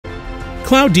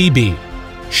CloudDB,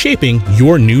 shaping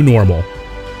your new normal.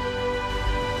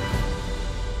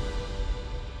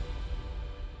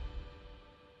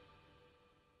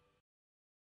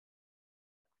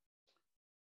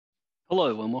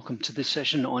 Hello and welcome to this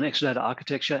session on Exadata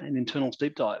Architecture and Internals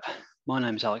Deep Dive. My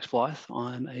name is Alex Blyth.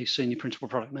 I'm a Senior Principal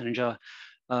Product Manager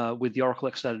with the Oracle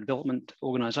Exadata Development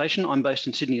Organisation. I'm based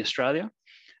in Sydney, Australia,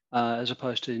 as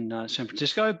opposed to in San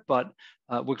Francisco, but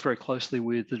work very closely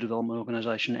with the development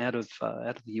organisation out of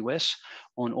the US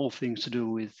on all things to do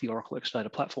with the Oracle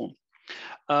Exadata platform.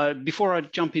 Before I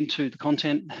jump into the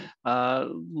content, a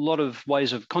lot of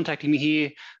ways of contacting me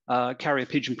here. Carrier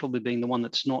pigeon probably being the one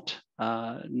that's not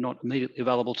immediately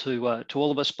available to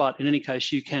all of us, but in any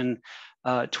case, you can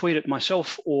tweet at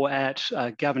myself or at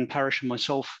Gavin Parrish and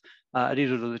myself at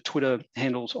either of the Twitter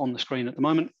handles on the screen at the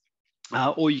moment.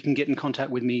 Or you can get in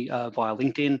contact with me via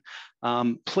LinkedIn.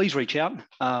 Please reach out.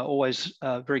 Always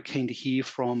very keen to hear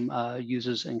from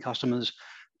users and customers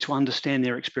to understand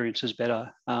their experiences better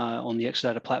on the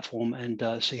Exadata platform and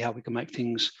see how we can make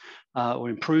things or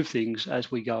improve things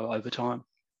as we go over time.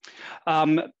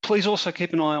 Please also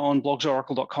keep an eye on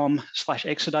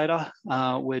blogsoracle.com/Exadata.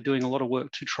 We're doing a lot of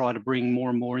work to try to bring more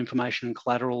and more information and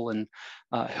collateral and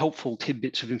helpful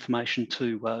tidbits of information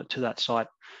to that site.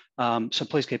 So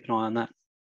please keep an eye on that.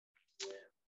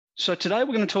 So today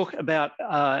we're going to talk about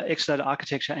Exadata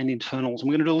architecture and internals. And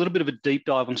we're going to do a little bit of a deep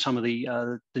dive on some of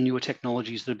the newer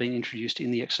technologies that have been introduced in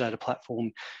the Exadata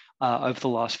platform over the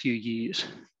last few years.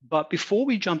 But before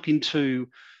we jump into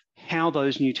how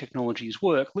those new technologies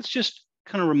work, let's just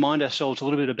kind of remind ourselves a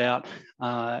little bit about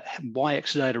why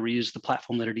Exadata is the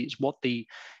platform that it is, what the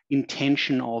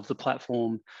intention of the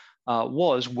platform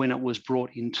was when it was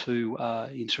brought into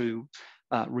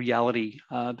reality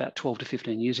about 12 to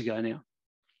 15 years ago now.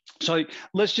 So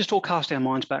let's just all cast our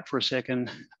minds back for a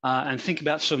second and think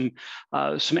about some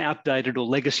outdated or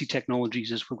legacy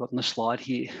technologies as we've got on the slide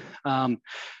here.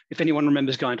 If anyone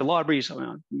remembers going to libraries,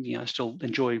 I still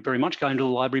enjoy very much going to the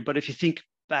library, but if you think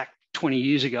back 20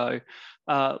 years ago,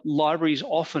 libraries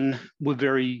often were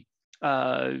very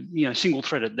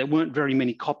single-threaded. There weren't very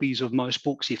many copies of most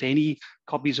books, if any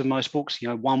copies of most books.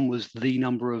 One was the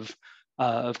number of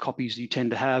copies you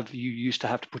tend to have. You used to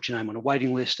have to put your name on a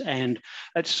waiting list. And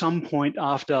at some point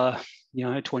after,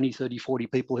 20, 30, 40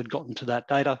 people had gotten to that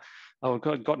data, or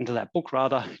gotten to that book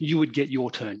rather, you would get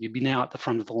your turn. You'd be now at the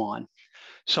front of the line.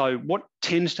 So what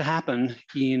tends to happen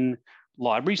in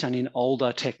libraries and in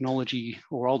older technology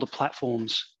or older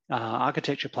platforms,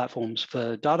 architecture platforms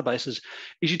for databases,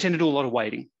 is you tend to do a lot of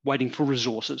waiting for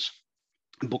resources,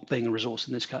 a book being a resource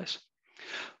in this case.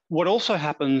 What also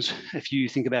happens, if you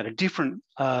think about a different,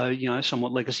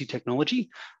 somewhat legacy technology,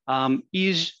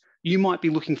 is you might be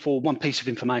looking for one piece of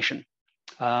information.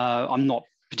 I'm not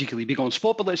particularly big on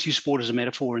sport, but let's use sport as a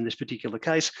metaphor in this particular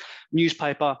case.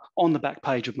 Newspaper, on the back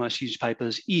page of most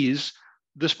newspapers is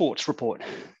the sports report.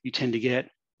 You tend to get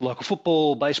local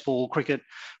football, baseball, cricket,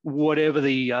 whatever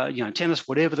the, tennis,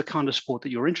 whatever the kind of sport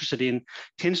that you're interested in,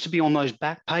 tends to be on those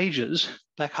back pages,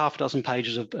 back half a dozen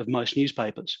pages of most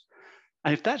newspapers.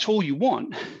 And if that's all you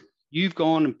want, you've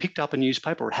gone and picked up a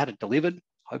newspaper or had it delivered,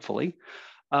 hopefully,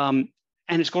 and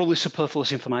it's got all this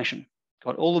superfluous information,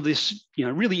 got all of this,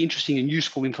 really interesting and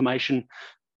useful information,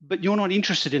 but you're not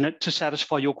interested in it to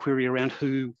satisfy your query around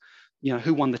who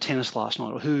won the tennis last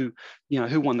night or who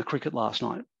won the cricket last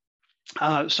night.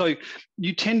 So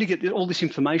you tend to get all this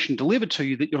information delivered to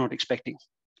you that you're not expecting.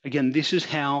 Again, this is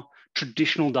how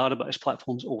traditional database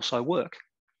platforms also work.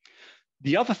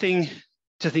 The other thing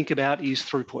to think about is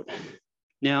throughput.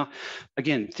 Now,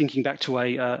 again, thinking back to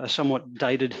a somewhat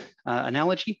dated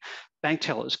analogy, bank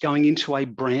tellers going into a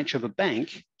branch of a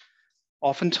bank,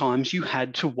 oftentimes you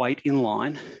had to wait in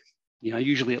line,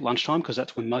 usually at lunchtime, because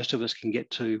that's when most of us can get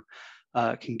to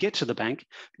the bank.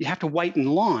 You have to wait in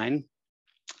line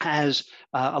as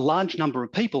a large number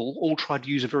of people all tried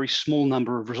to use a very small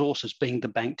number of resources, being the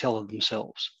bank teller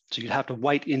themselves. So you'd have to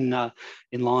wait in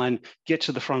line, get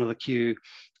to the front of the queue,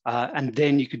 and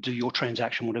then you could do your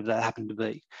transaction, whatever that happened to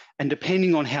be. And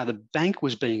depending on how the bank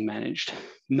was being managed,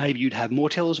 maybe you'd have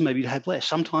more tellers, maybe you'd have less.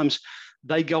 Sometimes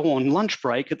they go on lunch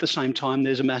break at the same time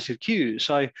there's a massive queue.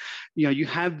 So, you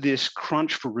have this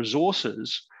crunch for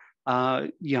resources,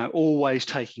 always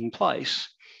taking place,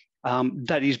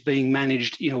 that is being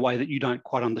managed in a way that you don't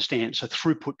quite understand. So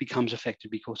throughput becomes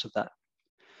affected because of that.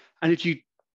 And if you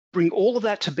bring all of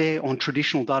that to bear on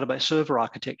traditional database server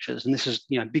architectures, and this is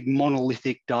big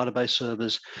monolithic database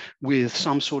servers with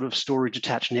some sort of storage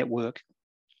attached network,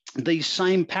 these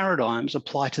same paradigms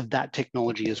apply to that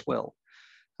technology as well.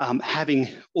 Having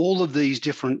all of these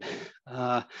different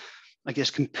I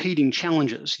guess, competing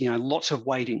challenges, lots of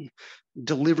waiting,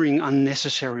 delivering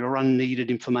unnecessary or unneeded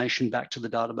information back to the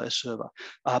database server,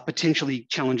 potentially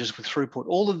challenges with throughput.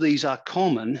 All of these are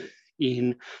common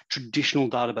in traditional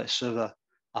database server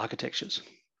architectures.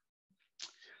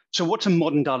 So what's a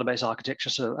modern database architecture,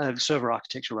 server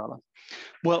architecture rather?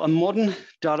 Well, a modern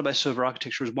database server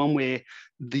architecture is one where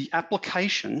the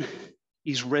application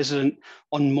is resident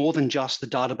on more than just the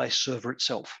database server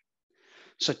itself.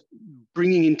 So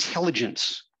bringing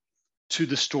intelligence to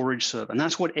the storage server. And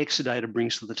that's what Exadata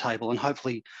brings to the table. And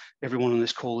hopefully everyone on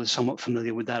this call is somewhat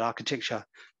familiar with that architecture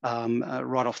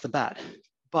right off the bat.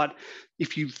 But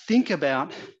if you think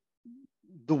about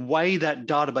the way that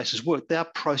databases work, they are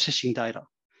processing data.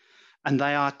 And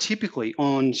they are typically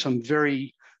on some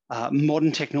very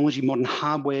modern technology, modern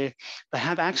hardware. They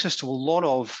have access to a lot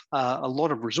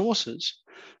of resources.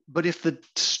 But if the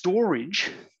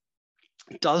storage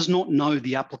does not know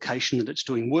the application that it's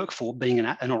doing work for, being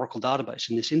an Oracle database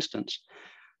in this instance,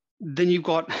 then you've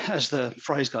got, as the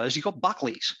phrase goes, you've got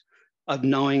Buckleys of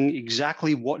knowing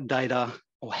exactly what data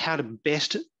or how to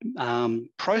best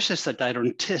process that data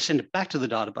and send it back to the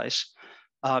database.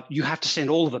 You have to send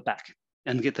all of it back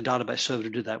and get the database server to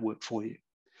do that work for you.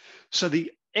 So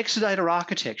the Exadata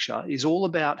architecture is all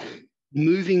about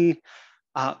moving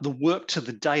the work to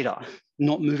the data,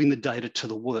 not moving the data to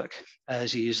the work,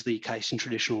 as is the case in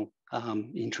traditional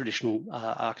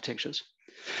architectures.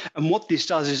 And what this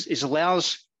does is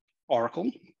allows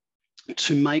Oracle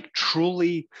to make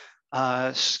truly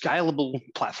scalable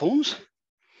platforms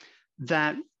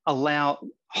that allow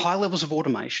high levels of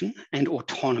automation and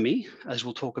autonomy, as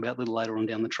we'll talk about a little later on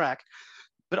down the track,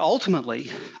 but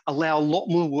ultimately allow a lot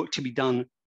more work to be done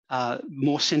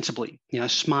more sensibly,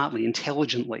 smartly,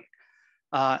 intelligently.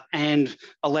 And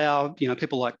allow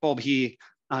people like Bob here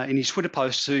in his Twitter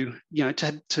post to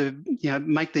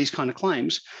make these kind of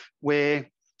claims where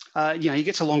he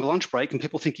gets a longer lunch break and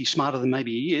people think he's smarter than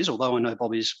maybe he is, although I know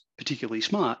Bob is particularly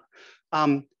smart,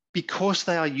 because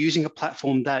they are using a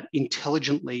platform that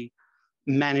intelligently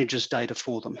manages data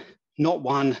for them. Not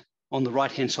one on the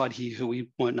right-hand side here, who we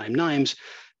won't name names,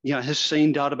 has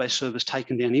seen database servers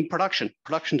taken down in production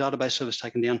database servers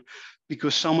taken down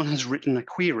because someone has written a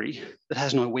query that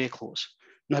has no where clause,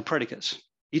 no predicates.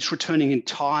 It's returning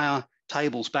entire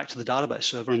tables back to the database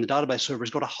server, and the database server has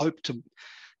got to hope to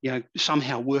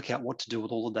somehow work out what to do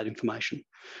with all of that information.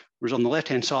 Whereas on the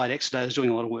left-hand side, Exadata is doing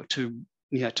a lot of work to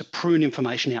prune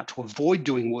information out, to avoid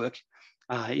doing work,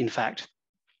 in fact,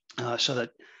 so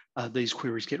that these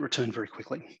queries get returned very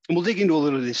quickly. And we'll dig into a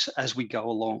little of this as we go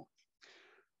along.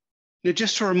 Now,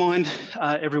 just to remind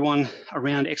everyone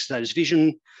around Exadata's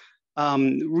vision,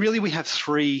 really we have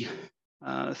three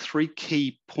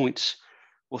key points,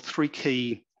 or three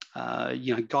key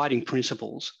guiding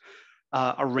principles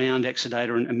around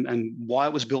Exadata and why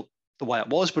it was built the way it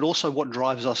was, but also what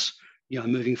drives us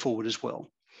moving forward as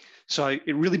well. So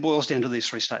it really boils down to these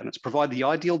three statements: provide the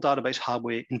ideal database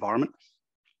hardware environment,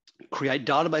 create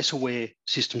database-aware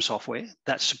system software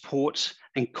that supports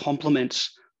and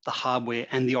complements the hardware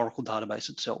and the Oracle database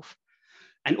itself,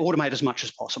 and automate as much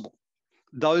as possible.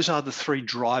 Those are the three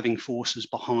driving forces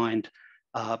behind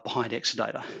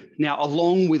Exadata. Now,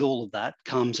 along with all of that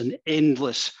comes an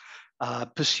endless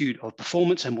pursuit of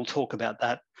performance, and we'll talk about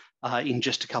that in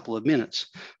just a couple of minutes.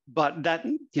 But that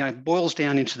boils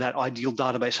down into that ideal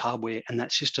database hardware and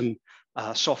that system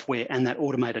software and that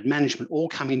automated management all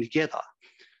coming together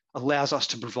allows us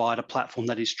to provide a platform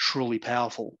that is truly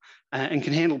powerful and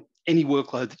can handle any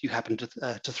workload that you happen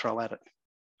to throw at it.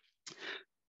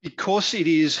 Because it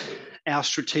is our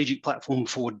strategic platform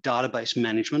for database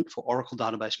management, for Oracle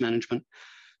database management,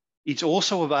 it's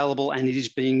also available and it is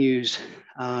being used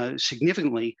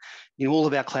significantly in all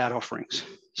of our cloud offerings.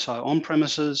 So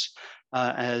on-premises,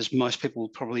 as most people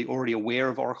are probably already aware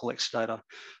of Oracle Exadata,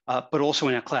 but also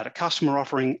in our Cloud at Customer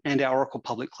offering and our Oracle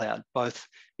Public Cloud, both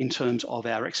in terms of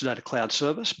our Exadata Cloud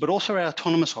Service, but also our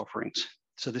autonomous offerings.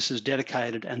 So this is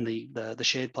dedicated and the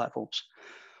shared platforms.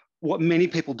 What many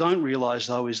people don't realize,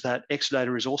 though, is that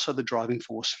Exadata is also the driving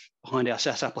force behind our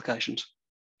SaaS applications.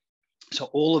 So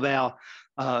all of our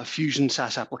Fusion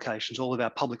SaaS applications, all of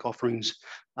our public offerings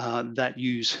that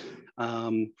use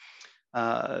the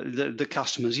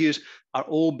customers use, are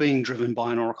all being driven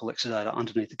by an Oracle Exadata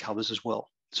underneath the covers as well.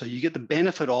 So you get the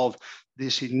benefit of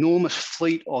this enormous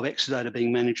fleet of Exadata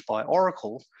being managed by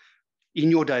Oracle in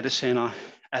your data center,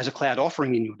 as a cloud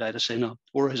offering in your data center,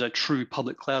 or as a true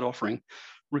public cloud offering,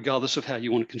 regardless of how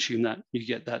you want to consume that. You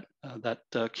get that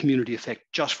community effect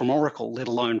just from Oracle, let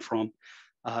alone from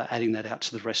adding that out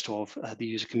to the rest of the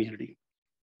user community.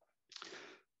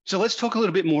 So let's talk a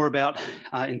little bit more about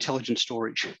intelligent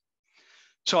storage.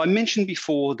 So I mentioned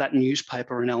before that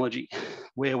newspaper analogy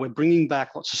where we're bringing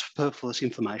back lots of superfluous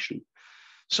information.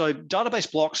 So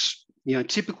database blocks,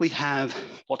 typically have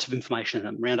lots of information in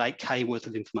them, around 8K worth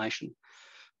of information.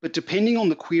 But depending on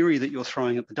the query that you're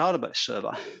throwing at the database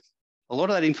server, a lot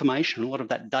of that information, a lot of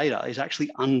that data is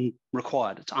actually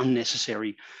unrequired. It's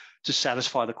unnecessary to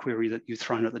satisfy the query that you've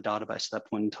thrown at the database at that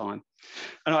point in time.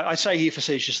 And I say here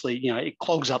facetiously, it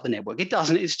clogs up the network. It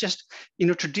doesn't. It's just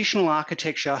in a traditional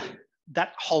architecture,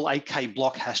 that whole 8K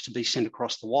block has to be sent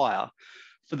across the wire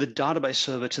for the database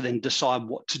server to then decide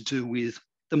what to do with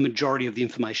the majority of the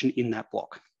information in that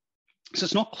block. So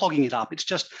it's not clogging it up.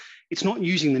 It's not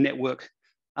using the network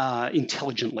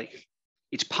intelligently.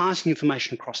 It's passing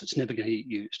information across. It's never going to get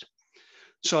used.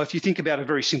 So if you think about a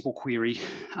very simple query,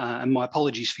 and my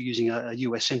apologies for using a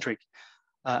US-centric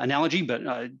analogy, but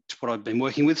it's what I've been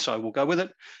working with, so we'll go with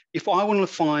it. If I wanted to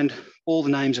find all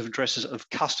the names of addresses of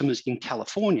customers in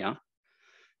California,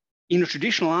 in a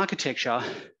traditional architecture,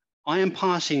 I am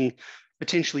passing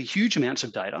potentially huge amounts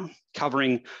of data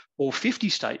covering all 50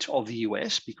 states of the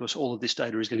US, because all of this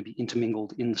data is going to be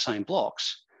intermingled in the same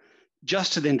blocks,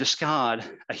 just to then discard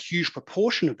a huge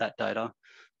proportion of that data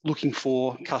looking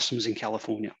for customers in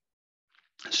California.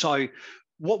 So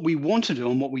what we want to do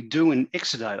and what we do in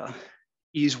Exadata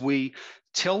is we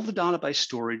tell the database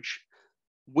storage,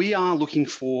 we are looking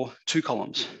for 2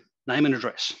 columns, name and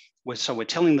address. So we're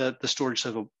telling the storage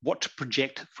server what to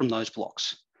project from those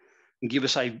blocks and give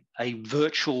us a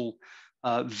virtual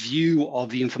view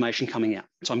of the information coming out.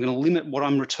 So I'm going to limit what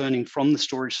I'm returning from the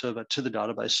storage server to the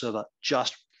database server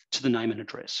just to the name and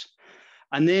address.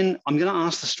 And then I'm going to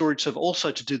ask the storage server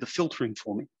also to do the filtering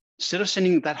for me. Instead of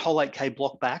sending that whole 8K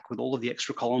block back with all of the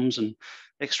extra columns and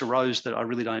extra rows that I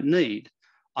really don't need,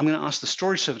 I'm going to ask the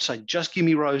storage server to say, just give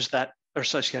me rows that are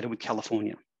associated with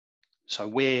California. So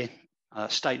where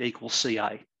state equals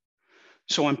CA.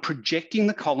 So I'm projecting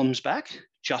the columns back,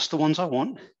 just the ones I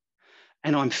want,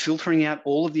 and I'm filtering out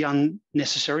all of the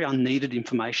unnecessary, unneeded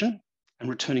information and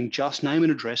returning just name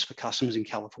and address for customers in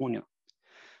California.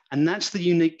 And that's the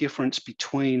unique difference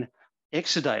between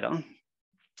Exadata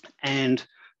and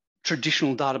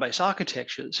traditional database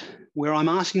architectures, where I'm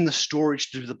asking the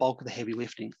storage to do the bulk of the heavy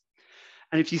lifting.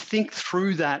 And if you think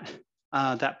through that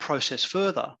process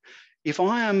further, if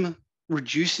I am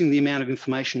reducing the amount of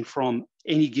information from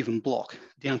any given block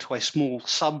down to a small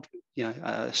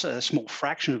a small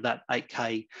fraction of that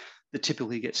 8K that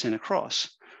typically gets sent across,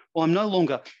 well, I'm no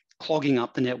longer clogging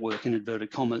up the network in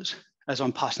inverted commas as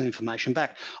I'm passing information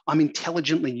back. I'm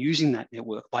intelligently using that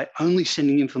network by only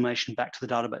sending information back to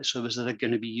the database servers that are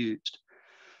going to be used.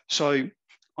 So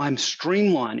I'm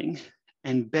streamlining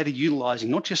and better utilizing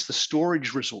not just the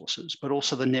storage resources, but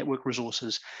also the network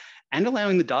resources, and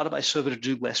allowing the database server to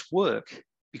do less work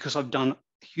because I've done a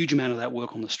huge amount of that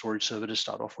work on the storage server to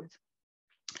start off with.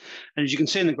 And as you can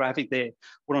see in the graphic there,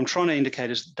 what I'm trying to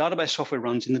indicate is the database software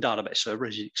runs in the database server,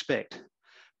 as you'd expect.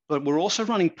 But we're also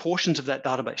running portions of that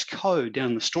database code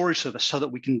down the storage server so that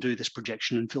we can do this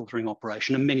projection and filtering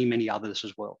operation, and many, many others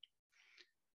as well.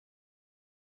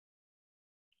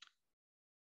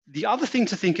 The other thing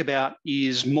to think about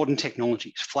is modern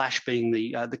technologies, Flash being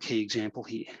the key example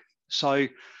here. So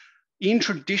in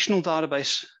traditional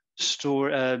database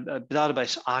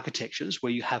architectures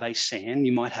where you have a SAN,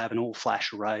 you might have an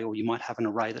all-flash array, or you might have an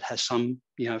array that has some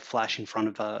flash in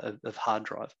front of hard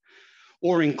drive,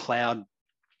 or in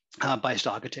cloud-based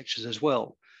architectures as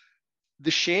well.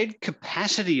 The shared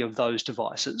capacity of those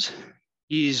devices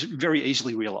is very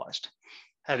easily realized.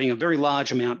 Having a very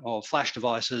large amount of flash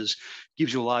devices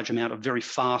gives you a large amount of very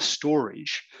fast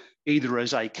storage, either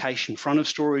as a cache in front of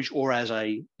storage or as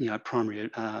a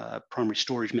primary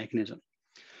storage mechanism.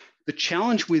 The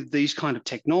challenge with these kind of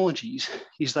technologies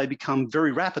is they become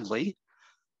very rapidly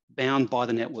bound by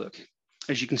the network.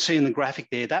 As you can see in the graphic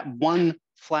there, that one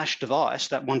flash device,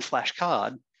 that one flash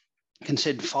card, can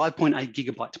send 5.8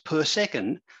 gigabytes per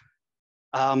second.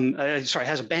 Has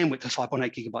a bandwidth of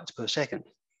 5.8 gigabytes per second.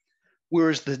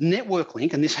 Whereas the network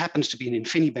link, and this happens to be an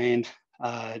InfiniBand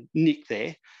NIC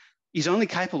there, is only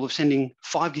capable of sending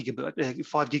 5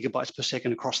 gigabytes per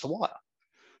second across the wire.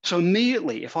 So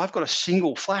immediately, if I've got a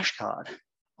single flash card,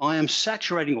 I am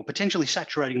saturating or potentially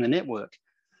saturating the network.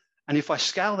 And if I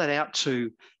scale that out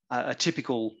to a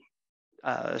typical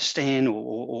STAN or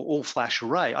all-flash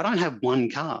array, I don't have one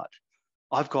card.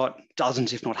 I've got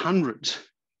dozens, if not hundreds,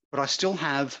 but I still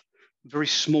have very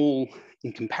small,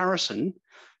 in comparison,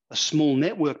 a small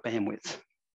network bandwidth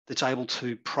that's able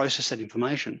to process that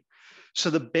information. So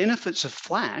the benefits of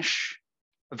flash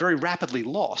are very rapidly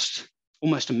lost,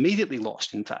 almost immediately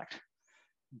lost, in fact,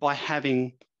 by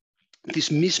having this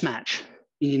mismatch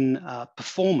in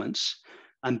performance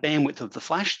and bandwidth of the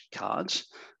flash cards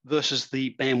versus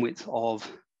the bandwidth of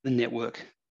the network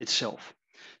itself.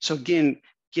 So again,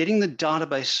 getting the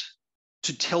database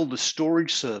to tell the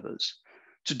storage servers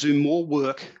to do more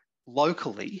work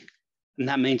locally, and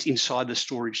that means inside the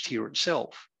storage tier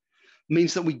itself,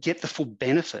 means that we get the full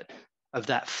benefit of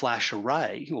that flash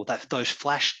array or those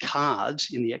flash cards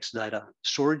in the Exadata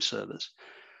storage servers,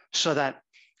 so that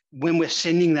when we're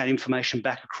sending that information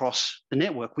back across the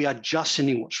network, we are just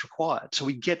sending what's required. So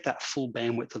we get that full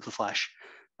bandwidth of the flash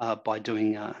by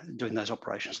doing those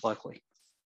operations locally.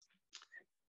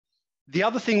 The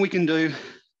other thing we can do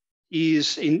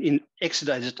is in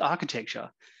Exadata's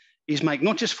architecture is make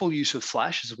not just full use of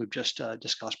flash, as we've just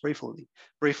discussed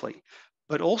briefly,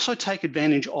 but also take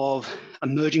advantage of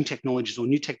emerging technologies or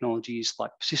new technologies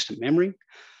like persistent memory.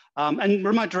 And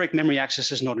remote direct memory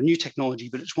access is not a new technology,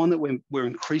 but it's one that we're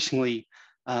increasingly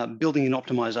building in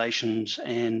optimizations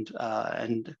and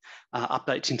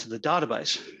updates into the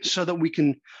database so that we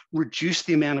can reduce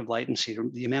the amount of latency, or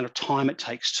the amount of time it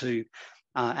takes to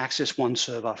access one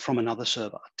server from another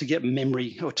server, to get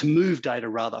memory, or to move data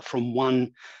rather, from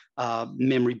one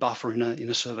memory buffer in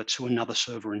a server to another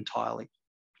server entirely,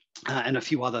 and a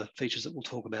few other features that we'll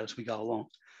talk about as we go along.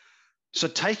 So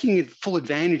taking full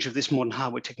advantage of this modern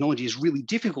hardware technology is really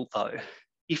difficult, though,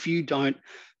 if you don't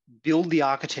build the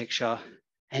architecture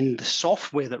and the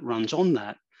software that runs on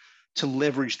that to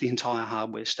leverage the entire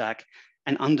hardware stack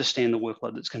and understand the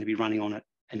workload that's going to be running on it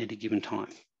at any given time.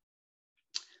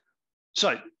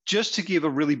 So just to give a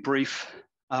really brief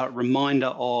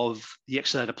reminder of the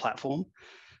Exadata platform,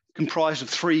 comprised of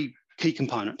three key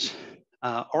components.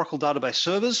 Oracle database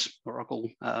servers, Oracle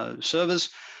servers.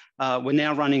 We're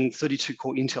now running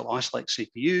 32-core Intel Ice Lake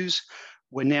CPUs.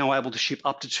 We're now able to ship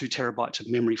up to 2 terabytes of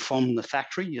memory from the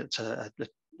factory. It's a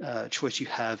choice you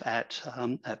have at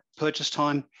purchase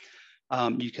time.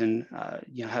 You can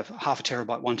have half a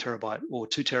terabyte, 1 terabyte, or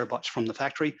 2 terabytes from the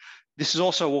factory. This is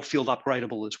also all field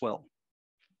upgradable as well.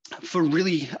 For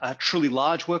really truly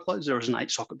large workloads, there is an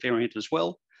 8-socket variant as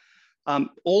well.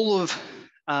 All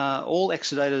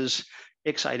Exadata's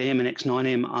X8M and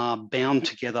X9M are bound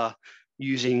together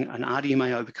using an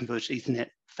RDMA over converged Ethernet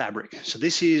fabric. So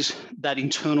this is that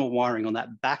internal wiring on that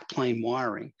backplane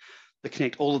wiring that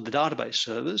connect all of the database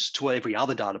servers to every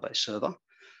other database server,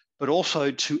 but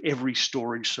also to every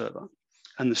storage server.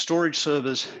 And the storage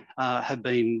servers have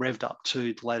been revved up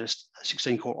to the latest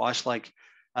 16-core Ice Lake,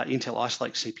 Intel Ice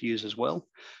Lake CPUs as well.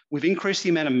 We've increased the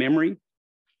amount of memory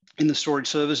in the storage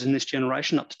servers in this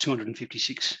generation up to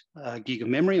 256 gig of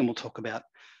memory, and we'll talk about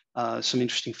some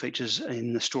interesting features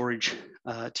in the storage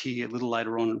tier a little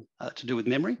later on to do with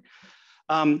memory.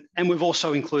 And we've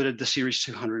also included the Series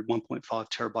 200 1.5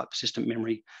 terabyte persistent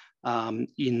memory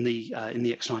in the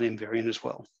X9M variant as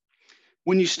well.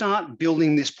 When you start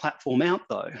building this platform out,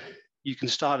 though, you can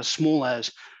start as small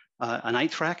as an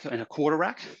 1/8 rack and a 1/4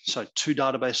 rack, so 2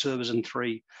 database servers and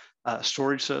 3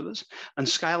 storage servers, and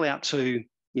scale out to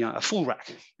a full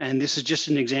rack. And this is just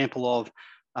an example of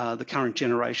the current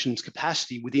generation's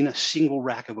capacity within a single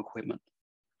rack of equipment.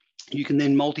 You can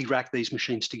then multi-rack these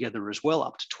machines together as well,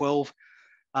 up to 12,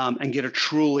 and get a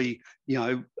truly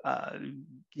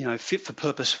fit for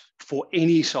purpose for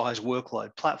any size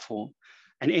workload platform.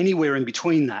 And anywhere in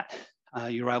between that,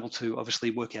 you're able to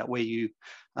obviously work out where you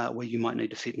might need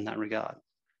to fit in that regard.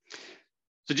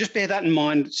 So just bear that in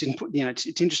mind.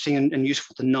 It's interesting and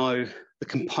useful to know the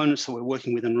components that we're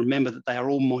working with, and remember that they are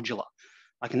all modular.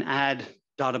 I can add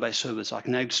database servers, I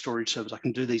can add storage servers, I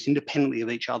can do these independently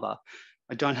of each other.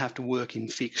 I don't have to work in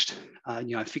fixed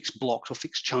blocks or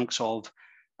fixed chunks of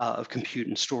compute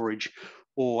and storage,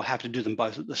 or have to do them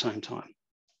both at the same time.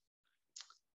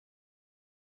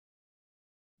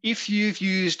 If you've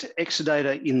used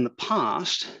Exadata in the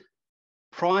past,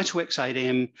 prior to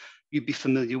X8M, you'd be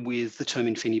familiar with the term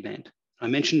InfiniBand. I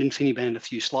mentioned InfiniBand a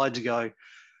few slides ago.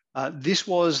 This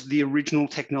was the original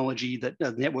technology,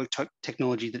 network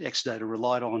technology that Exadata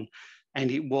relied on, and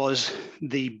it was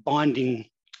the binding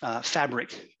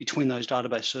fabric between those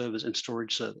database servers and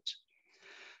storage servers.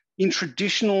 In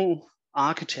traditional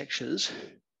architectures,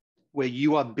 where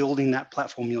you are building that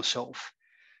platform yourself,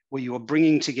 where you are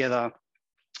bringing together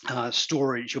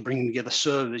storage, you're bringing together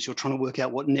servers, you're trying to work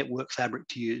out what network fabric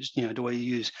to use. Do I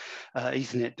use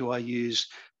Ethernet? Do I use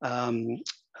some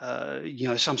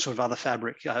sort of other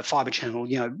fabric, fiber channel?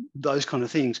 Those kind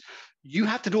of things. You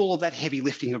have to do all of that heavy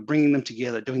lifting of bringing them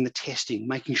together, doing the testing,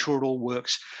 making sure it all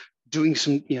works, doing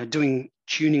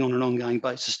tuning on an ongoing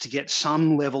basis to get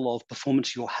some level of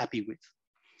performance you're happy with.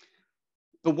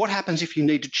 But what happens if you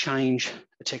need to change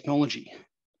a technology?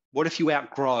 What if you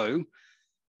outgrow,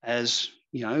 as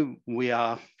we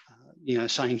are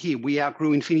saying here, we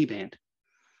outgrew InfiniBand.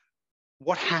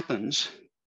 What happens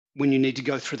when you need to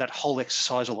go through that whole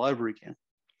exercise all over again?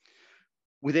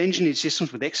 With engineered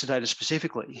systems, with Exadata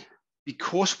specifically,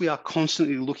 because we are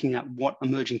constantly looking at what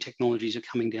emerging technologies are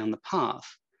coming down the path,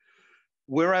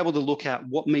 we're able to look at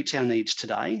what meets our needs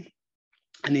today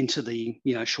and into the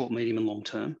short, medium, and long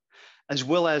term, as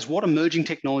well as what emerging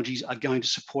technologies are going to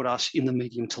support us in the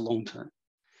medium to long term,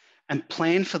 and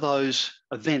plan for those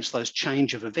events, those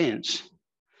change of events,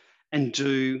 and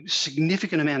do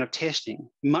significant amount of testing,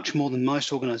 much more than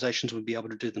most organizations would be able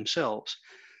to do themselves,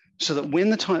 so that when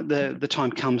the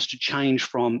time comes to change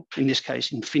from, in this case,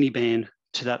 InfiniBand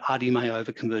to that RDMA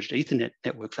over converged Ethernet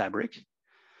network fabric,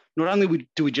 not only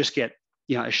do we just get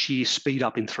a sheer speed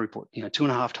up in throughput,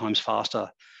 2.5 times faster,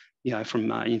 from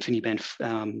InfiniBand,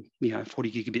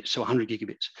 40 gigabits to 100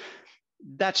 gigabits.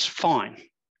 That's fine,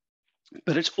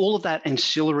 but it's all of that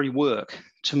ancillary work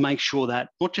to make sure that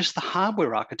not just the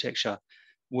hardware architecture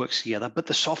works together, but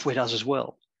the software does as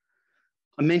well.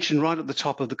 I mentioned right at the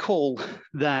top of the call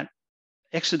that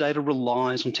Exadata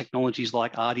relies on technologies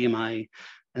like RDMA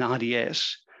and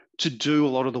RDS to do a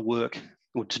lot of the work,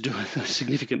 or to do a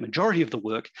significant majority of the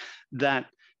work that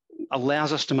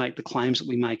allows us to make the claims that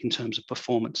we make in terms of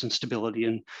performance and stability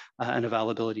and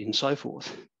availability and so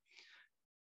forth.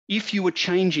 If you were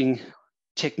changing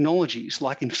technologies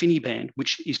like InfiniBand,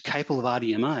 which is capable of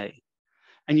RDMA,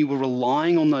 and you were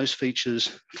relying on those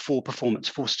features for performance,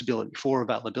 for stability, for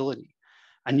availability,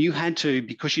 and you had to,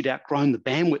 because you'd outgrown the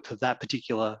bandwidth of that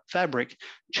particular fabric,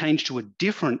 change to a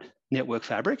different network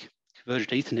fabric, converged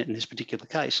Ethernet in this particular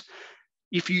case,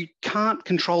 if you can't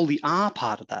control the R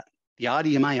part of that, the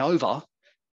RDMA over,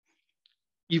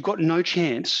 you've got no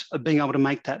chance of being able to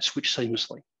make that switch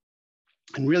seamlessly.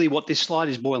 And really what this slide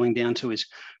is boiling down to is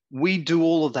we do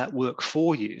all of that work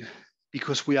for you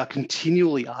because we are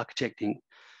continually architecting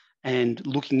and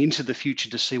looking into the future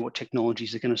to see what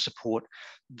technologies are going to support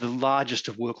the largest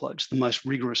of workloads, the most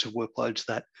rigorous of workloads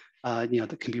that,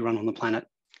 that can be run on the planet,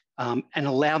 and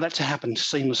allow that to happen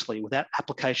seamlessly without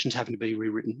applications having to be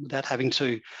rewritten, without having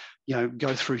to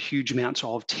go through huge amounts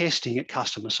of testing at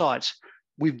customer sites.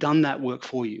 We've done that work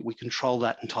for you. We control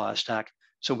that entire stack,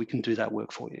 so we can do that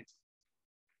work for you.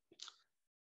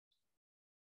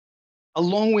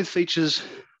 Along with features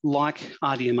like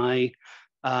RDMA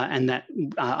and that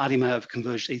RDMA over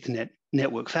converged Ethernet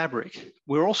network fabric,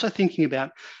 we're also thinking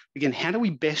about, again, how do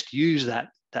we best use that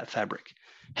fabric?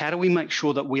 How do we make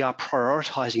sure that we are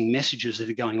prioritizing messages that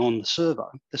are going on the server,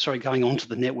 going onto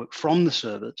the network from the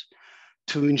servers,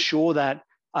 to ensure that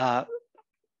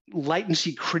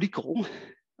latency critical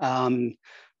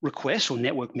requests or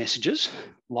network messages,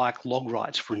 like log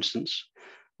writes, for instance,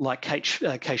 like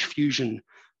cache fusion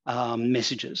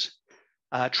messages,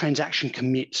 transaction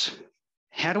commits.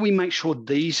 How do we make sure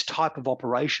these type of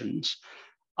operations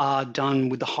are done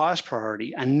with the highest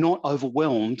priority and not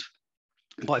overwhelmed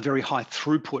by very high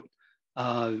throughput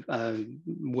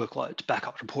workloads,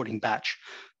 backup reporting, batch,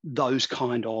 those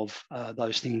kind of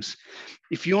those things.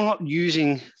 If you're not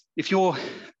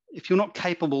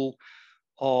capable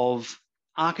of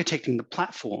architecting the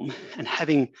platform and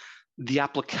having the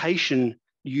application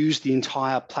use the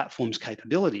entire platform's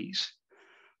capabilities,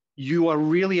 you are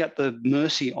really at the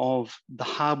mercy of the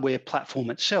hardware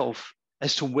platform itself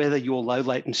as to whether your low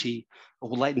latency or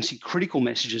latency critical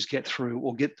messages get through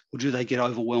or do they get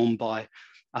overwhelmed by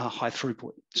high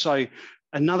throughput. So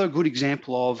another good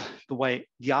example of the way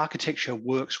the architecture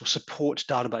works or supports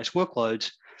database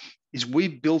workloads is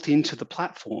we've built into the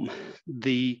platform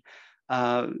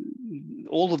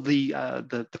all of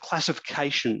the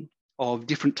classification of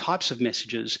different types of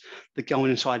messages that go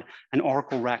inside an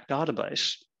Oracle RAC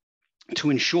database to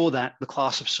ensure that the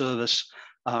class of service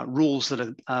rules that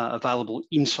are available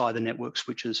inside the network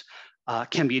switches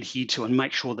can be adhered to, and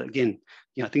make sure that, again,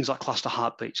 things like cluster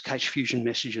heartbeats, cache fusion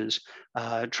messages,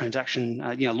 transaction,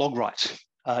 log writes,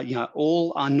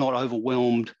 all are not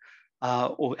overwhelmed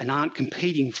and aren't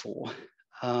competing for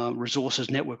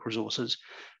resources, network resources,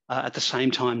 at the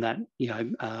same time that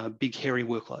big hairy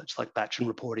workloads like batch and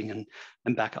reporting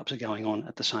and backups are going on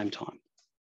at the same time.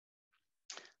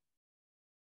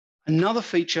 Another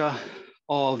feature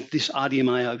of this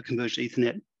RDMA over converged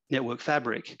Ethernet network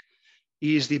fabric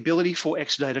is the ability for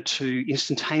Exadata to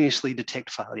instantaneously detect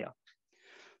failure.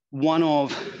 One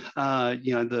of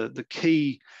the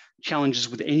key challenges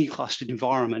with any clustered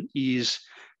environment is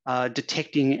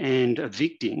detecting and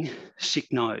evicting sick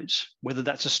nodes, whether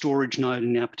that's a storage node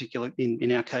in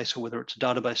our case, or whether it's a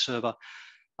database server.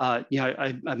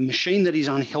 A machine that is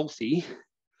unhealthy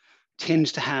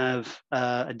tends to have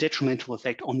a detrimental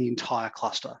effect on the entire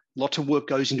cluster. Lots of work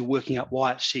goes into working out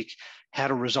why it's sick, how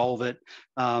to resolve it.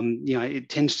 It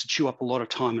tends to chew up a lot of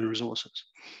time and resources.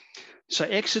 So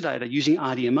Exadata, using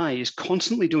RDMA, is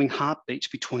constantly doing heartbeats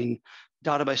between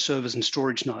database servers and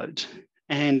storage nodes.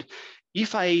 And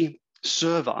if a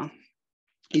server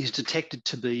is detected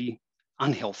to be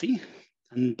unhealthy,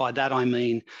 and by that I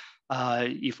mean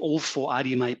if all 4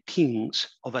 RDMA pings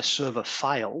of a server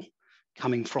fail,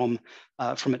 coming from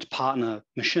its partner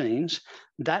machines,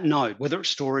 that node, whether it's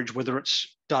storage, whether it's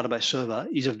database server,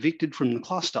 is evicted from the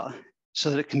cluster so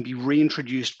that it can be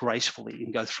reintroduced gracefully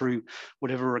and go through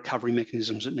whatever recovery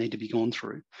mechanisms that need to be gone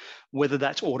through. Whether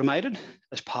that's automated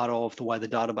as part of the way the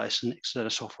database and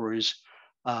Exadata software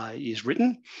is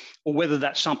written, or whether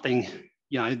that's something,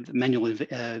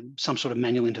 some sort of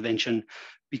manual intervention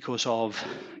because of,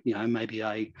 maybe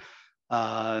a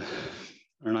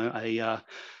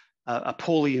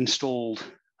poorly installed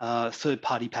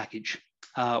third-party package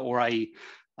or a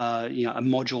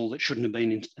module that shouldn't have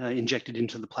been injected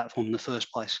into the platform in the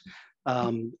first place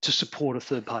to support a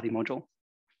third-party module.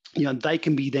 They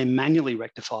can be then manually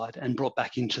rectified and brought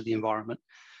back into the environment.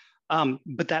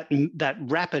 But that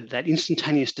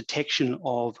instantaneous detection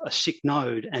of a sick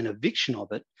node and eviction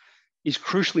of it is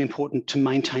crucially important to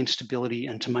maintain stability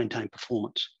and to maintain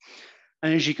performance.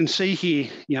 And as you can see here,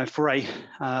 for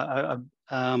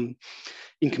in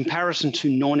comparison to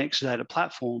non-Exadata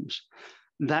platforms,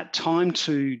 that time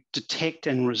to detect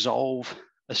and resolve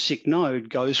a sick node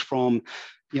goes from,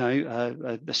 a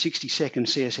 60-second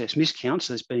CSS miscounts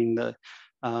as being the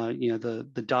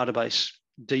database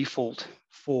default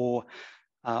for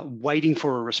waiting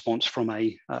for a response from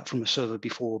a server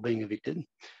before being evicted,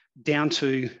 down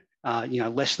to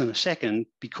less than a second,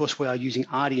 because we are using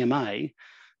RDMA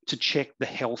to check the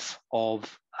health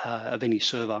of any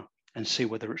server and see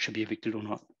whether it should be evicted or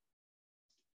not.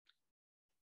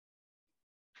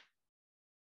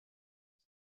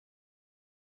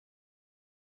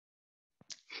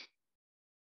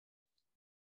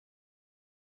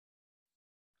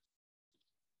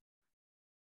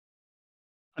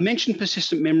 I mentioned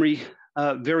persistent memory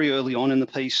very early on in the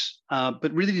piece,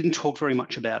 but really didn't talk very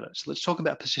much about it. So let's talk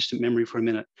about persistent memory for a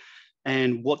minute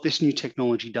and what this new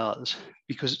technology does,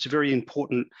 because it's a very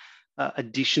important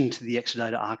addition to the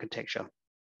Exadata architecture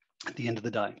at the end of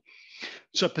the day.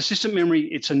 So persistent memory,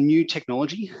 it's a new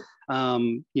technology.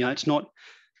 It's not,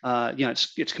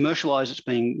 it's commercialized,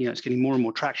 it's getting more and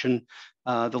more traction.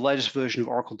 The latest version of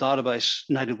Oracle Database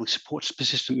natively supports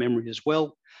persistent memory as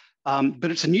well.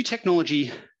 But it's a new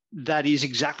technology that is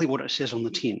exactly what it says on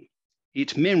the tin.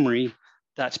 It's memory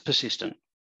that's persistent,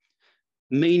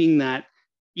 meaning that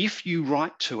if you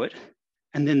write to it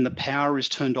and then the power is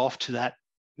turned off to that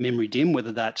memory DIMM,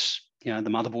 whether that's the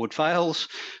motherboard fails,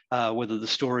 whether the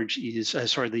storage is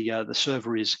the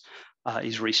server is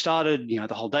restarted,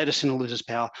 the whole data center loses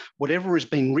power, whatever has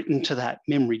been written to that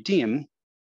memory DIMM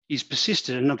is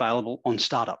persisted and available on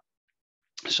startup.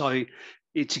 So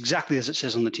it's exactly as it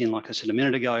says on the tin, like I said a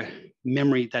minute ago,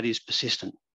 memory that is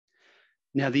persistent.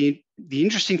 Now, the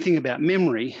interesting thing about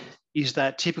memory is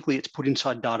that typically it's put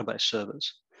inside database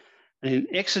servers. And in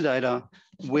Exadata,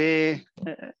 we're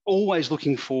always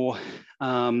looking for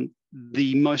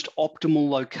the most optimal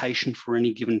location for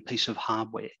any given piece of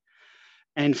hardware.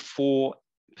 And for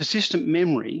persistent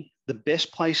memory, the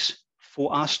best place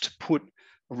for us to put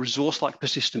a resource like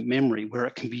persistent memory, where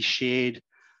it can be shared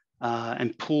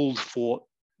and pulled for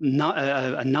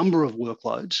a number of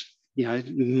workloads,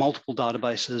 multiple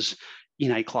databases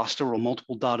in a cluster or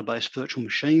multiple database virtual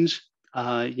machines,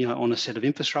 on a set of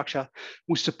infrastructure,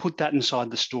 was to put that inside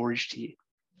the storage tier,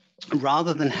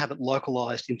 rather than have it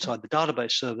localized inside the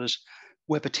database servers,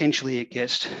 where potentially it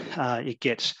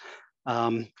gets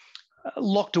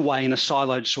locked away in a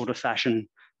siloed sort of fashion,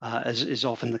 as is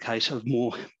often the case of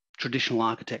more traditional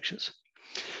architectures.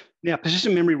 Now,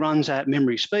 persistent memory runs at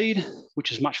memory speed,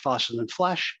 which is much faster than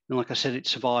flash. And like I said, it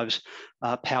survives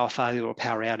power failure or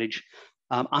power outage,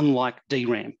 unlike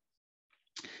DRAM.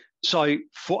 So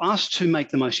for us to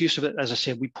make the most use of it, as I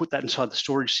said, we put that inside the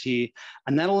storage tier,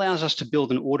 and that allows us to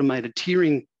build an automated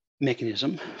tiering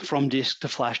mechanism from disk to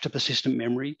flash to persistent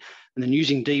memory, and then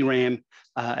using DRAM,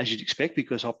 as you'd expect,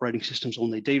 because operating systems all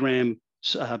need DRAM,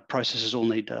 processors all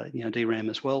need DRAM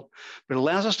as well. But it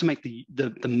allows us to make the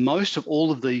most of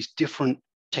all of these different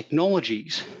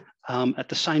technologies at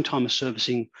the same time as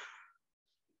servicing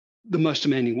the most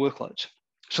demanding workloads.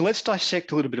 So let's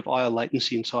dissect a little bit of I/O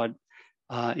latency inside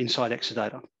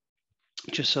Exadata,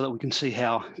 just so that we can see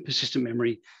how persistent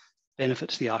memory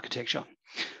benefits the architecture.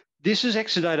 This is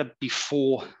Exadata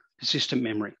before persistent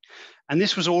memory. And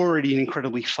this was already an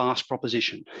incredibly fast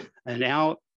proposition. And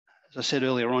as I said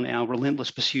earlier on, our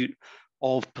relentless pursuit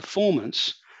of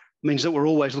performance means that we're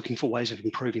always looking for ways of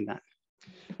improving that.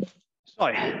 So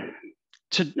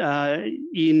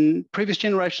in previous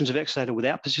generations of Exadata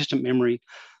without persistent memory,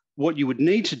 what you would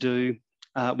need to do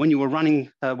when you were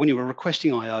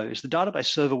requesting I/O is the database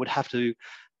server would have to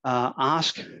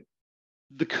ask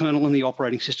the kernel and the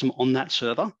operating system on that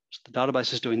server, so the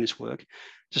database is doing this work,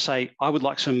 to say, I'd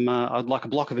like a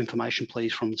block of information,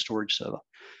 please, from the storage server.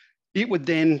 It would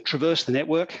then traverse the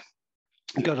network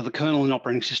and go to the kernel and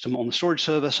operating system on the storage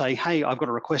server, say, hey, I've got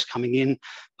a request coming in,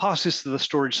 pass this to the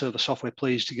storage server software,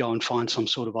 please, to go and find some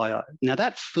sort of I/O. Now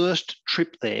that first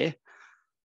trip there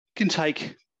can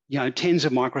take tens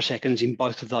of microseconds in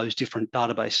both of those different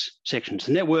database sections.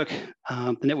 The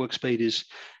network speed is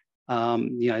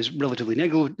relatively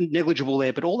negligible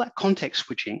there, but all that context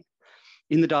switching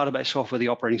in the database software, the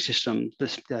operating system,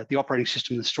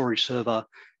 the storage server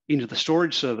into the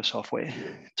storage server software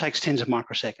takes tens of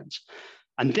microseconds.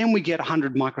 And then we get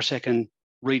 100 microsecond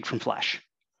read from flash.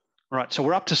 All right, so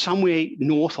we're up to somewhere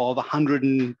north of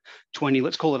 120,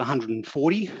 let's call it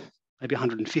 140, maybe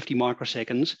 150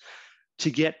 microseconds to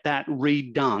get that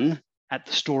read done at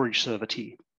the storage server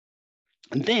tier.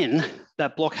 And then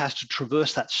that block has to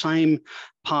traverse that same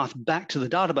path back to the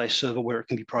database server where it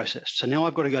can be processed. So now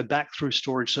I've got to go back through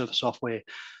storage server software,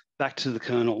 back to the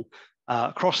kernel,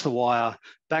 across the wire,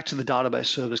 back to the database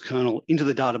server's kernel, into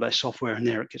the database software, and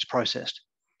there it gets processed.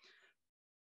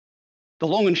 The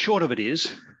long and short of it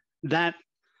is that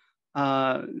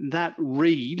that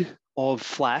read of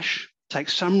flash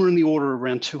takes somewhere in the order of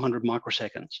around 200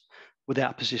 microseconds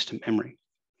without persistent memory.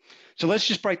 So let's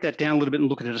just break that down a little bit and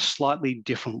look at it a slightly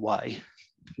different way.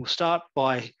 We'll start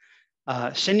by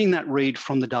sending that read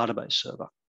from the database server.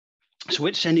 So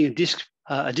it's sending a disk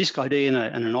ID and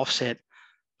an offset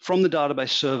from the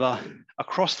database server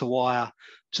across the wire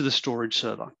to the storage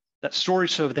server. That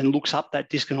storage server then looks up that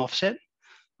disk and offset,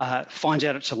 finds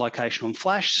out it's a location on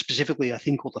flash, specifically a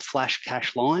thing called the flash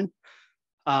cache line.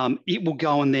 It will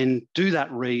go and then do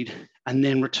that read and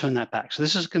then return that back. So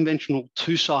this is a conventional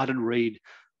two-sided read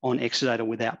on Exadata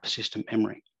without persistent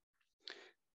memory.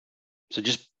 So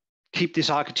just keep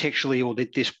this architecturally or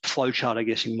this flowchart, I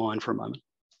guess, in mind for a moment.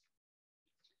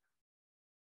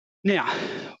 Now,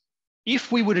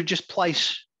 if we were to just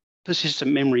place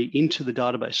persistent memory into the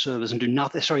database servers and do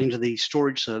nothing, into the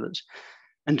storage servers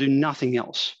and do nothing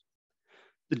else,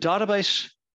 the database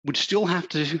would still have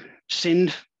to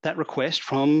send that request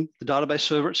from the database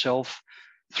server itself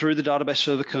through the database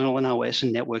server kernel and OS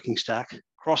and networking stack,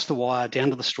 across the wire, down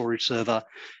to the storage server,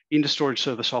 into storage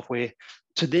server software,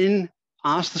 to then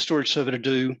ask the storage server to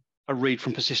do a read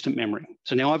from persistent memory.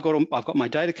 So now I've got my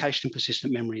data cached in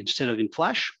persistent memory instead of in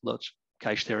flash. Well, it's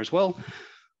cached there as well.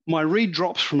 My read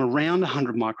drops from around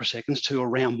 100 microseconds to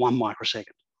around 1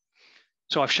 microsecond.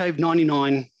 So I've shaved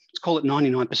 99, let's call it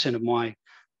 99% of my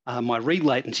my read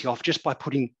latency off just by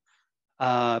putting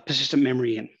persistent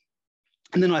memory in.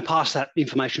 And then I pass that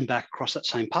information back across that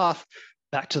same path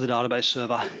back to the database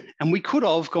server. And we could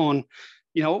have gone,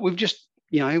 we've just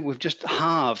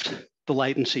halved the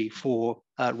latency for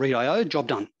read IO, job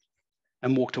done,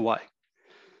 and walked away.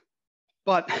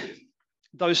 But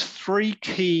those three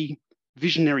key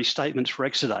visionary statements for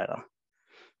Exadata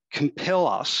compel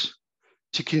us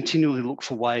to continually look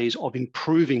for ways of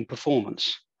improving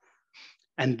performance.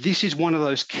 And this is one of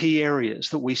those key areas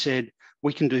that we said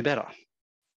we can do better.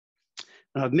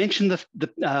 And I've mentioned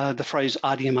the phrase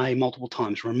RDMA multiple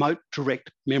times, remote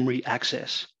direct memory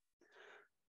access.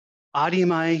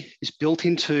 RDMA is built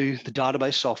into the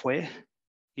database software.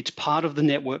 It's part of the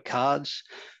network cards.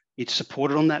 It's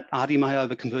supported on that RDMA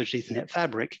over converged Ethernet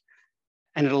fabric.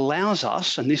 And it allows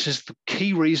us, and this is the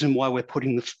key reason why we're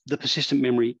putting the persistent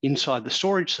memory inside the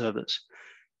storage servers,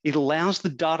 it allows the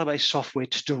database software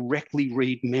to directly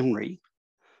read memory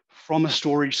from a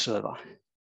storage server,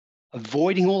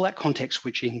 avoiding all that context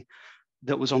switching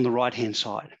that was on the right-hand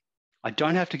side. I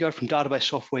don't have to go from database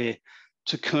software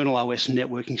to kernel OS and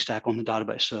networking stack on the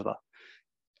database server,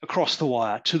 across the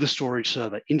wire to the storage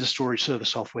server, into storage server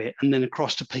software, and then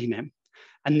across to PMEM,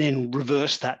 and then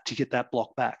reverse that to get that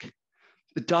block back.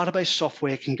 The database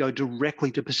software can go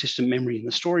directly to persistent memory in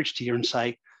the storage tier and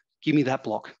say, give me that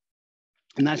block.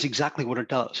 And that's exactly what it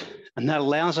does. And that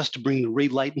allows us to bring the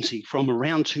read latency from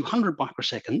around 200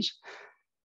 microseconds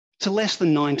to less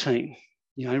than 19.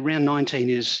 Around 19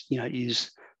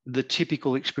 is the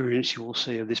typical experience you will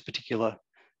see of this particular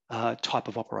type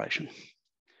of operation.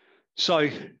 So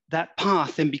that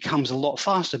path then becomes a lot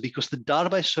faster because the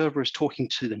database server is talking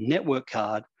to the network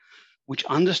card, which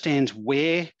understands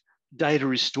where data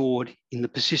is stored in the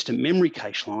persistent memory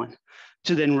cache line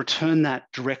to then return that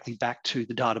directly back to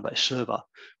the database server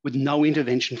with no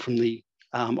intervention from the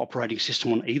operating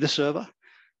system on either server,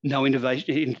 no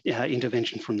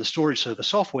intervention from the storage server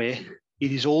software.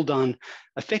 It is all done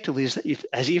effectively as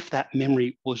if that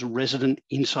memory was resident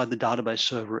inside the database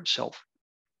server itself.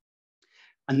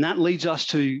 And that leads us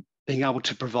to being able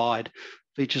to provide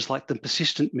features like the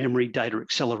persistent memory data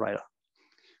accelerator.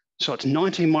 So it's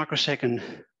 19 microsecond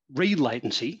read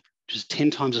latency, which is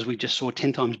 10 times, as we just saw,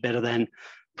 10 times better than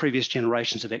previous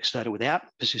generations of Exadata without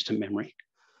persistent memory.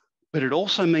 But it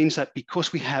also means that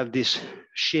because we have this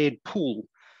shared pool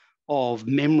of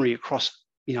memory across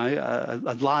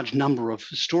a large number of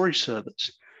storage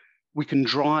servers, we can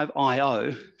drive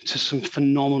I/O to some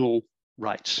phenomenal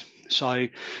rates. So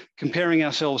comparing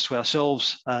ourselves to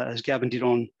ourselves, as Gavin did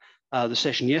on the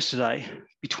session yesterday,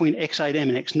 between X8M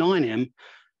and X9M,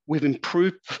 we've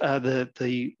improved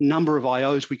the number of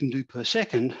IOs we can do per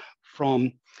second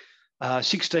from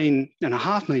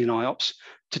 16.5 million IOPS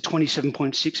to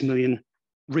 27.6 million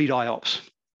read IOPS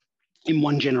in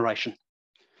one generation.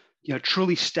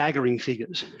 Truly staggering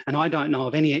figures. And I don't know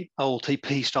of any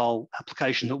OLTP style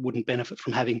application that wouldn't benefit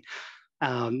from having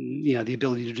the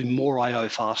ability to do more IO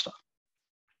faster.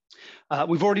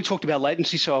 We've already talked about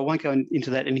latency, so I won't go into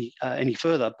that any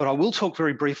further, but I will talk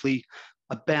very briefly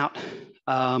about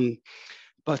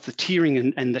both the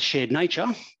tiering and the shared nature,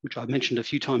 which I've mentioned a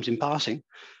few times in passing.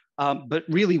 But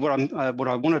really what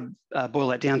I want to boil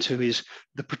that down to is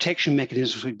the protection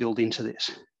mechanisms we build into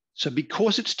this. So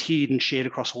because it's tiered and shared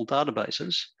across all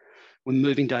databases, we're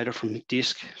moving data from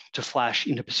disk to flash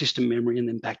into persistent memory and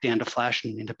then back down to flash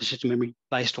and into persistent memory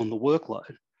based on the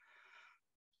workload.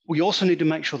 We also need to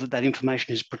make sure that that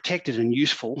information is protected and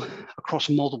useful across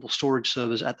multiple storage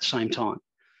servers at the same time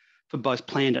for both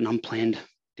planned and unplanned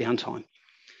downtime.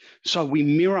 So we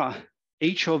mirror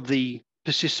each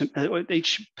piece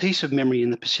of memory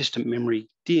in the persistent memory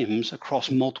DIMMs across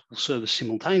multiple servers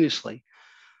simultaneously,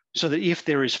 so that if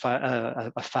there is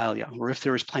a failure or if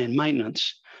there is planned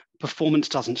maintenance, performance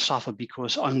doesn't suffer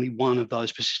because only one of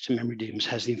those persistent memory DIMMs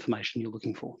has the information you're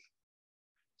looking for.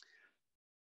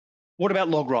 What about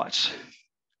log writes?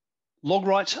 Log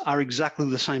writes are exactly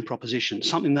the same proposition,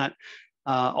 something that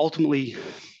ultimately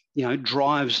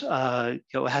drives, has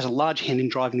a large hand in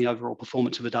driving the overall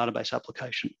performance of a database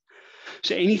application.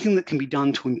 So anything that can be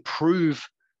done to improve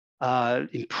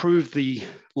the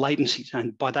latency,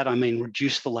 and by that I mean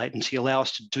reduce the latency, allow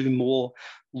us to do more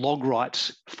log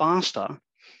writes faster,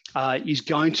 is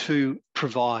going to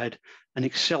provide an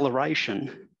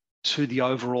acceleration to the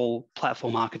overall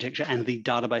platform architecture and the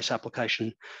database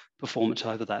application performance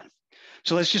over that.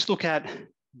 So let's just look at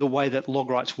the way that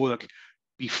log writes work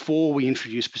before we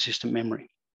introduce persistent memory.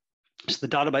 So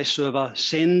the database server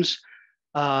sends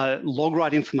log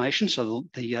write information, so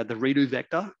the redo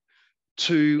vector,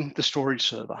 to the storage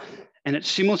server. And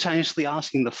it's simultaneously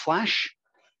asking the flash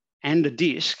and the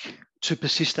disk to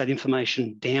persist that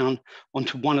information down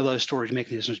onto one of those storage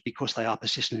mechanisms because they are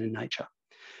persistent in nature.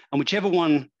 And whichever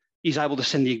one is able to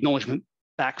send the acknowledgement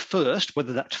back first,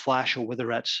 whether that's flash or whether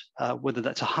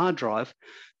that's a hard drive,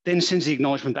 then sends the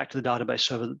acknowledgement back to the database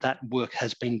server that that work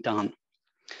has been done.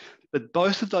 But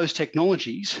both of those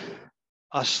technologies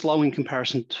are slow in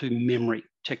comparison to memory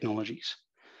technologies.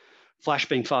 Flash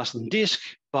being faster than disk,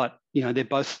 but they're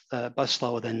both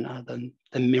slower than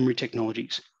memory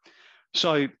technologies.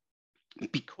 So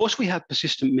because we have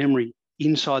persistent memory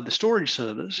inside the storage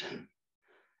servers,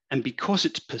 and because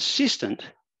it's persistent,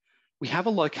 we have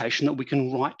a location that we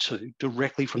can write to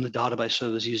directly from the database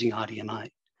servers using RDMA.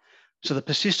 So the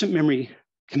persistent memory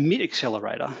commit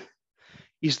accelerator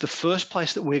is the first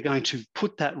place that we're going to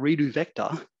put that redo vector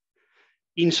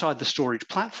inside the storage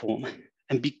platform.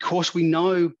 And because we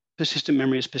know persistent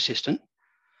memory is persistent,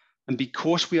 and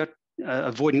because we are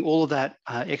avoiding all of that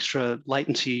extra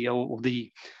latency or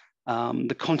the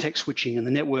context switching and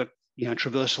the network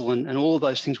traversal and all of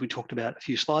those things we talked about a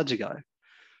few slides ago,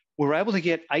 we're able to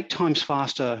get 8 times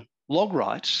faster log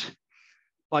writes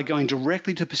by going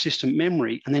directly to persistent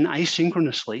memory and then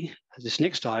asynchronously, as this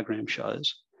next diagram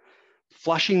shows,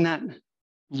 flushing that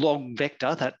log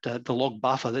vector, the log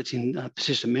buffer that's in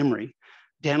persistent memory,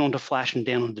 down onto flash and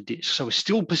down onto disk. So we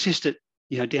still persist it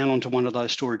down onto one of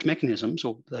those storage mechanisms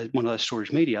or one of those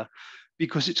storage media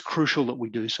because it's crucial that we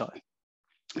do so.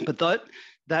 But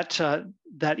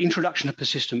that introduction of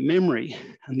persistent memory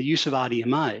and the use of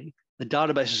RDMA, the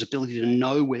database's ability to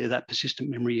know where that persistent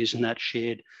memory is in that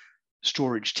shared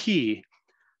storage tier,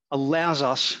 allows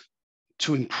us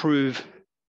to improve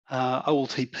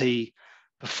OLTP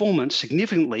performance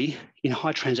significantly in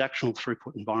high transactional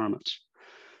throughput environments.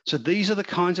 So these are the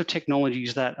kinds of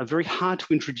technologies that are very hard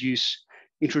to introduce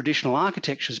in traditional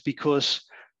architectures because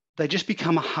they just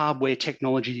become a hardware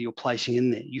technology that you're placing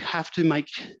in there. You have to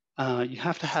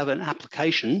have an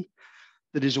application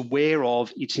that is aware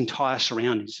of its entire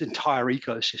surroundings, its entire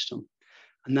ecosystem.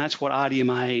 And that's what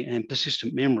RDMA and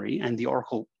persistent memory and the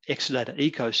Oracle Exadata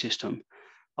ecosystem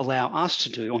allow us to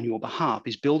do on your behalf,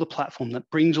 is build a platform that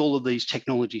brings all of these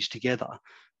technologies together,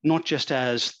 not just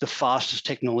as the fastest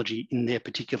technology in their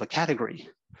particular category,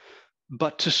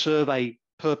 but to serve a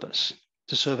purpose,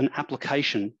 to serve an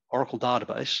application Oracle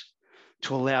database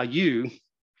to allow you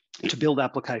to build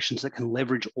applications that can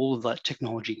leverage all of that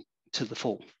technology to the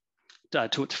full,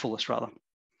 to its fullest rather.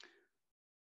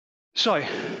 So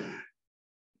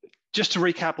just to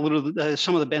recap a little,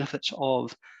 some of the benefits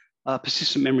of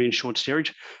persistent memory and short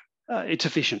storage, it's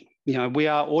efficient. We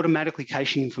are automatically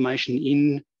caching information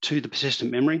into the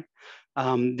persistent memory.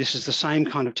 This is the same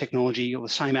kind of technology or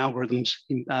the same algorithms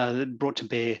brought to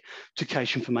bear to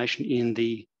cache information in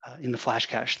the flash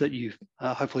cache that you've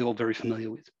hopefully all very familiar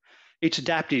with. It's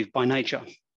adaptive by nature.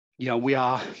 We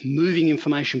are moving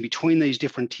information between these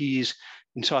different tiers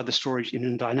inside the storage in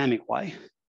a dynamic way,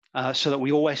 so that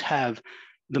we always have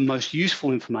the most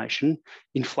useful information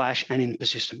in flash and in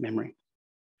persistent memory.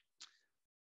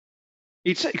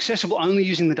 It's accessible only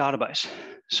using the database.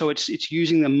 So it's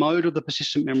using the mode of the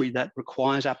persistent memory that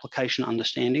requires application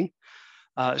understanding.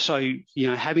 So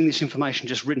having this information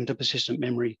just written to persistent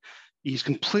memory is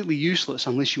completely useless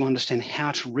unless you understand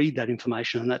how to read that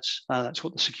information, and that's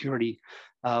what the security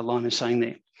line is saying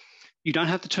there. You don't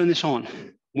have to turn this on.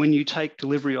 When you take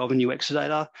delivery of a new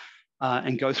Exadata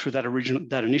and go through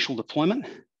that initial deployment,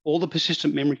 all the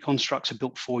persistent memory constructs are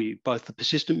built for you, both the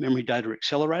persistent memory data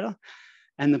accelerator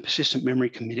and the persistent memory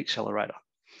commit accelerator.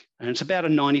 And it's about a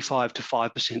 95 to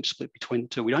 5% split between the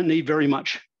two. We don't need very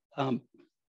much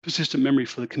persistent memory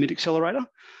for the commit accelerator.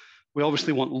 We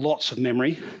obviously want lots of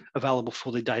memory available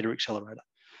for the data accelerator.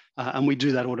 And we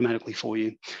do that automatically for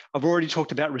you. I've already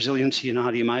talked about resiliency and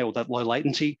RDMA, or that low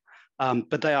latency,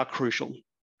 but they are crucial.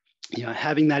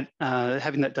 Having that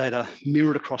data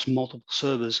mirrored across multiple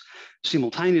servers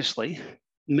simultaneously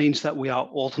means that we are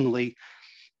ultimately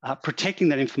protecting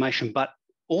that information, but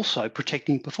also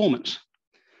protecting performance.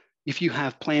 If you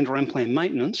have planned or unplanned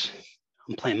maintenance,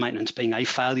 unplanned maintenance being a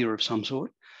failure of some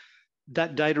sort,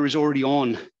 that data is already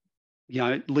on,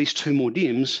 at least 2 more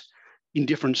DIMMs in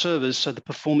different servers, so the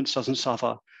performance doesn't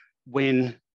suffer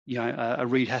when a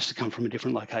read has to come from a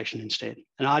different location instead.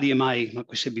 And RDMA, like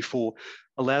we said before,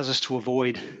 allows us to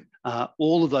avoid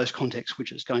all of those context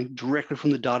switches going directly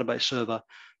from the database server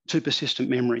to persistent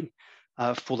memory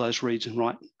for those reads and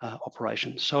write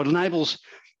operations. So it enables,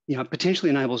 potentially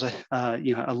enables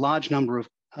a large number of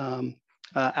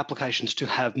applications to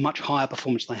have much higher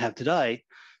performance than they have today,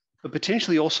 but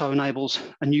potentially also enables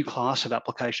a new class of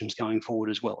applications going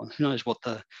forward as well. And who knows what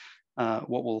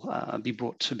will be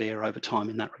brought to bear over time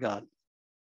in that regard.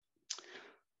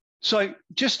 So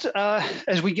just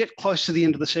as we get close to the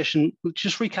end of the session, we'll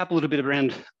just recap a little bit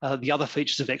around the other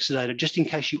features of Exadata, just in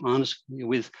case you aren't familiar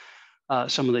with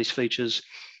some of these features.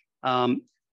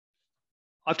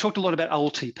 I've talked a lot about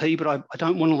OLTP, but I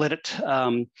don't want to let it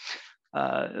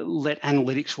let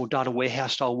analytics or data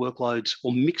warehouse style workloads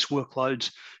or mixed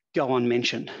workloads go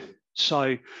unmentioned.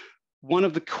 So one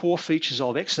of the core features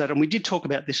of Exadata, and we did talk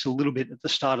about this a little bit at the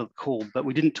start of the call, but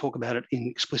we didn't talk about it in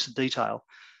explicit detail,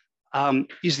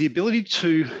 is the ability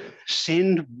to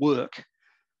send work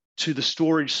to the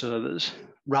storage servers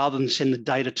rather than send the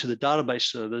data to the database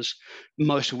servers,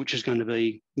 most of which is going to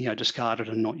be discarded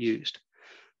and not used.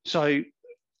 So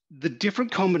the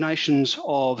different combinations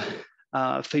of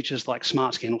features like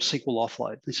Smart Scan or SQL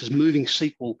offload. This is moving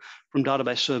SQL from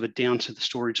database server down to the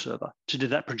storage server to do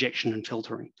that projection and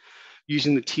filtering,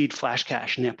 using the tiered flash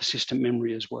cache and our persistent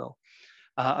memory as well.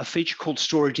 A feature called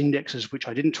storage indexes, which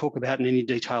I didn't talk about in any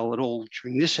detail at all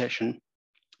during this session,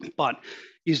 but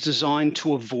is designed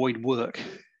to avoid work.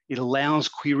 It allows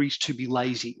queries to be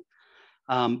lazy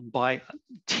by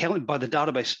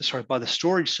the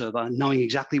storage server knowing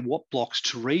exactly what blocks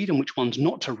to read and which ones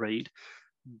not to read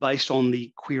based on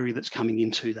the query that's coming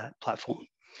into that platform.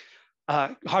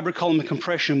 Hybrid column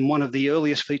compression, one of the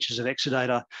earliest features of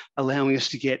Exadata, allowing us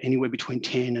to get anywhere between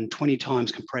 10 and 20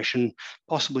 times compression,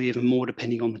 possibly even more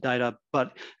depending on the data,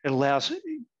 but it allows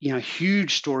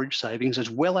huge storage savings as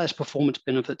well as performance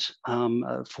benefits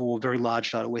for very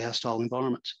large data warehouse style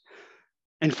environments.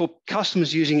 And for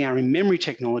customers using our in-memory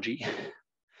technology,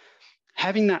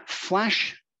 having that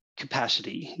flash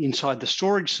capacity inside the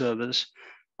storage servers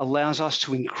allows us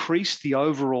to increase the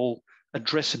overall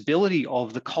addressability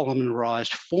of the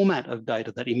columnarized format of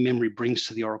data that in-memory brings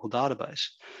to the Oracle database,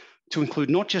 to include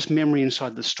not just memory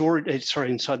inside the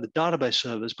inside the database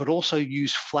servers, but also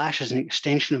use Flash as an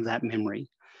extension of that memory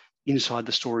inside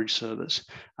the storage servers,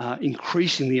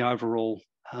 increasing the overall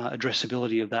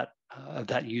addressability of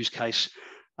that use case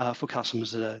for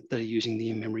customers that are using the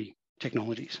in-memory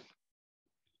technologies.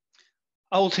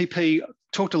 OLTP,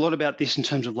 talked a lot about this in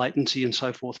terms of latency and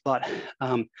so forth, but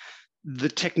the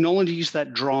technologies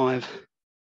that drive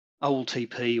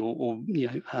OLTP or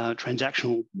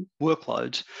transactional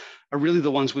workloads are really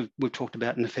the ones we've talked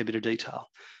about in a fair bit of detail.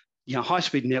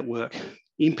 High-speed network,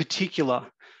 in particular,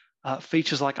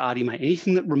 features like RDMA,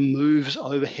 anything that removes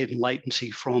overhead and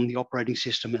latency from the operating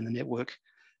system and the network,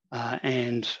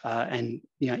 and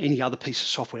any other piece of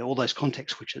software, all those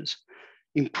context switches,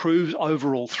 improves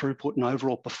overall throughput and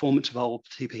overall performance of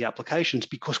OLTP applications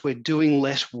because we're doing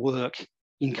less work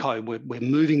in code. We're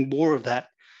moving more of that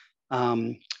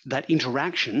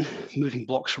interaction, moving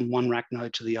blocks from one rack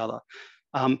node to the other,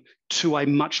 to a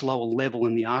much lower level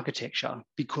in the architecture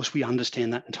because we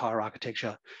understand that entire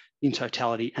architecture in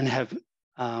totality and have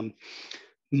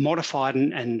modified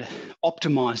and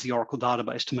optimized the Oracle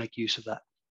database to make use of that.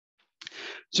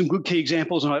 Some good key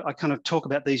examples, and I kind of talk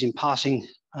about these in passing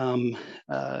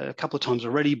a couple of times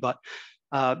already, but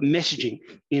messaging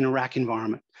in a rack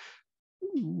environment.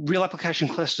 Real application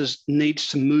clusters needs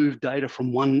to move data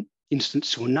from one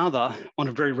instance to another on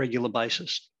a very regular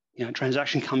basis.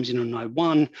 Transaction comes in on node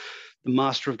 1, the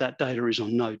master of that data is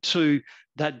on node 2,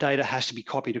 that data has to be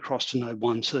copied across to node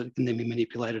 1 so that it can then be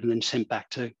manipulated and then sent back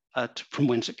to from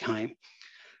whence it came.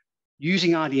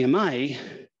 Using RDMA,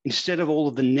 instead of all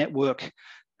of the network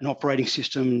and operating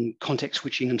system, context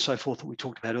switching and so forth that we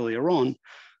talked about earlier on,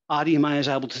 RDMA is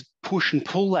able to push and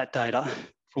pull that data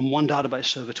from one database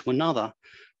server to another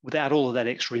without all of that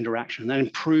extra interaction. That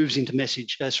improves into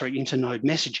node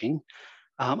messaging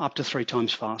up to 3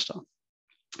 times faster.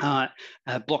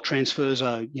 Block transfers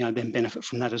are, then benefit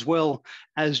from that as well,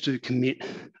 as do commit,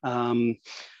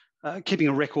 keeping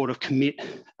a record of commit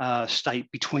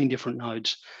state between different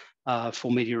nodes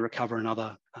for media recovery and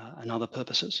other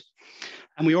purposes.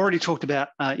 And we already talked about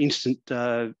instant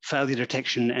failure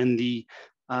detection and the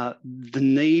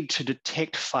need to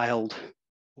detect failed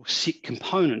or sick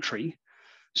componentry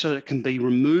so that it can be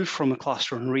removed from a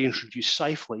cluster and reintroduced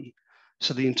safely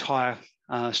so the entire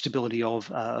stability of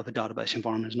a database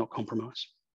environment is not compromised.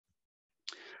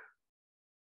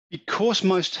 Because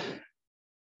most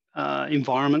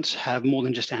environments have more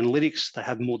than just analytics, they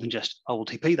have more than just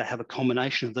OLTP, they have a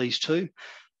combination of these two.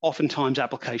 Oftentimes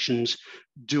applications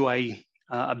do a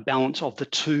balance of the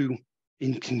two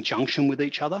in conjunction with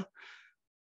each other.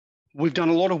 We've done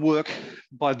a lot of work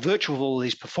by virtue of all of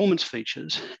these performance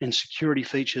features and security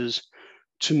features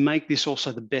to make this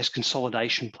also the best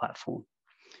consolidation platform.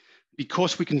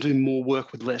 Because we can do more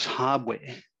work with less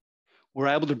hardware, we're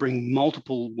able to bring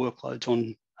multiple workloads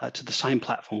on to the same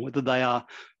platform, whether they are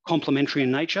complementary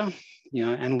in nature,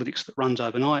 analytics that runs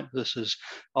overnight versus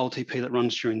OLTP that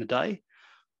runs during the day,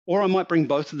 or I might bring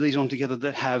both of these on together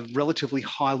that have relatively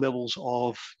high levels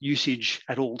of usage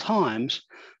at all times,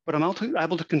 but I'm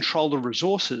able to control the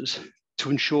resources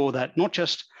to ensure that not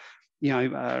just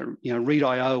read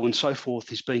IO and so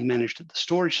forth is being managed at the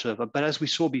storage server, but as we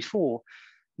saw before,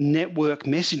 network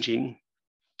messaging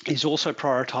is also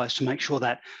prioritized to make sure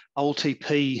that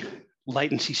OLTP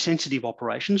latency sensitive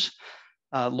operations,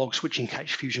 log switching,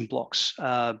 cache fusion blocks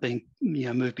being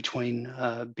moved between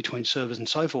servers and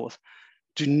so forth,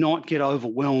 do not get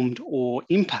overwhelmed or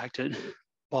impacted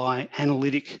by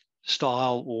analytic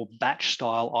style or batch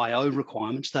style IO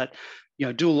requirements that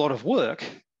do a lot of work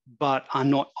but are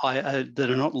not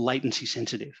latency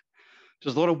sensitive.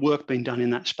 There's a lot of work being done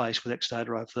in that space with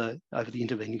Exadata over the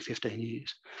intervening 15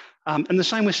 years, and the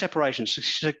same with separation. So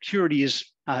security is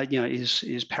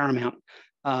paramount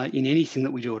in anything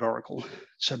that we do at Oracle.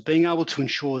 So being able to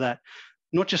ensure that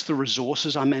not just the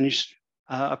resources are managed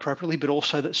appropriately, but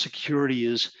also that security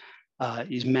is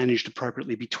managed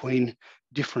appropriately between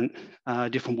different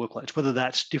workloads, whether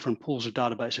that's different pools of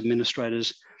database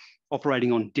administrators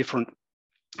operating on different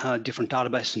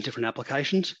databases and different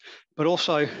applications, but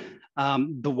also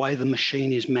the way the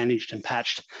machine is managed and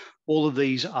patched. All of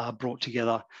these are brought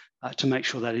together to make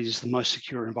sure that it is the most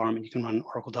secure environment you can run an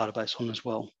Oracle database on as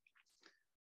well.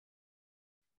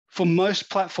 For most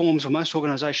platforms or most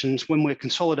organizations, when we're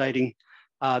consolidating,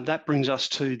 that brings us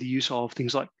to the use of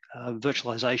things like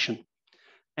virtualization.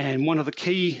 And one of the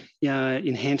key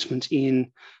enhancements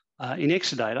in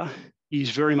Exadata is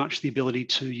very much the ability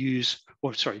to use,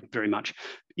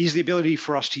 is the ability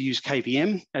for us to use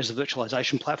KVM as the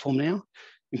virtualization platform now.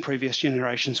 In previous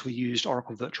generations, we used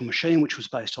Oracle Virtual Machine, which was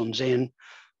based on Xen.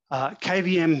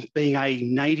 KVM being a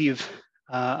native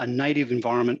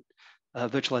environment,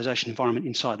 virtualization environment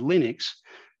inside Linux,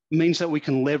 means that we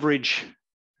can leverage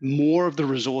more of the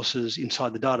resources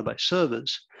inside the database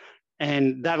servers.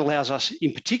 And that allows us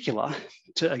in particular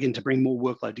to bring more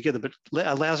workload together, but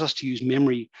allows us to use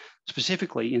memory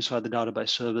specifically inside the database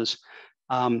servers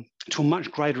to a much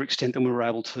greater extent than we were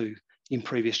able to in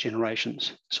previous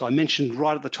generations. So I mentioned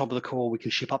right at the top of the call, we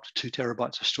can ship up to 2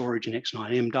 terabytes of storage in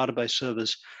X9M database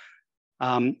servers.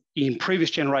 In previous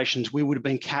generations, we would have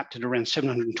been capped at around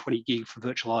 720 gig for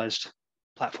virtualized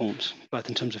platforms, both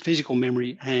in terms of physical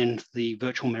memory and the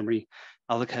virtual memory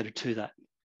allocated to that.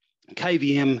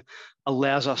 KVM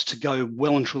allows us to go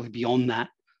well and truly beyond that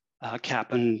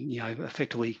cap and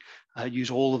effectively use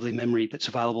all of the memory that's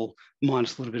available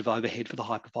minus a little bit of overhead for the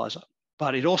hypervisor.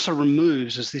 But it also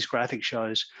removes, as this graphic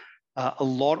shows, a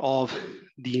lot of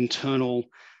the internal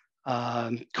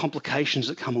complications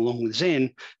that come along with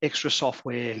Xen, extra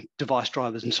software, device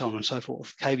drivers, and so on and so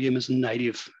forth. KVM is a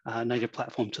native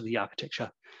platform to the architecture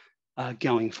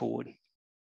going forward.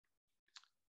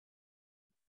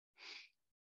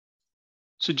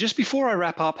 So just before I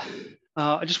wrap up,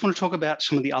 I just want to talk about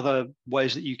some of the other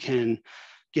ways that you can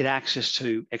get access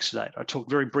to Exadata. I talked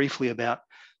very briefly about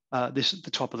this at the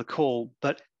top of the call,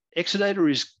 but Exadata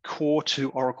is core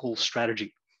to Oracle's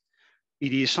strategy.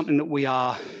 It is something that we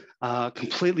are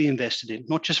completely invested in,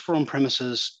 not just for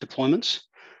on-premises deployments,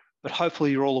 but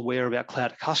hopefully you're all aware of our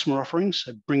cloud customer offerings,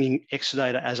 so bringing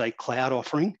Exadata as a cloud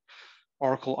offering.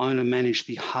 Oracle own and manage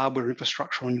the hardware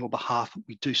infrastructure on your behalf, but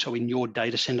we do so in your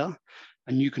data center,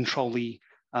 and you control the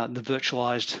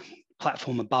virtualized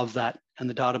platform above that and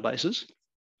the databases,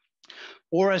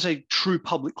 or as a true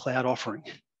public cloud offering,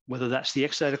 whether that's the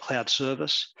Exadata Cloud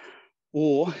Service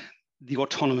or the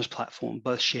autonomous platform,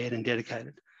 both shared and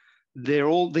dedicated. These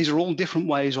are all different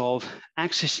ways of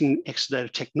accessing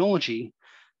Exadata technology,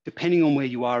 depending on where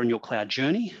you are in your cloud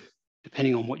journey,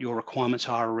 depending on what your requirements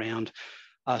are around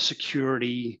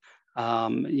security.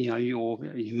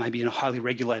 You may be in a highly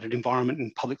regulated environment,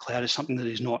 and public cloud is something that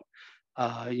is not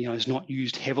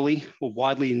used heavily or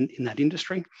widely in that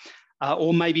industry,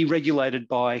 or may be regulated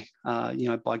by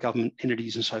by government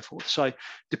entities and so forth. So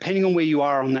depending on where you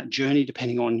are on that journey,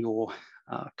 depending on your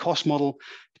cost model,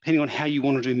 depending on how you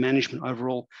want to do management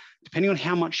overall, depending on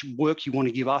how much work you want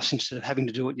to give us instead of having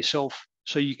to do it yourself,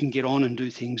 so you can get on and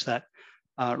do things that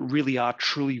really are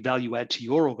truly value add to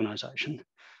your organization.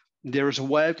 There is a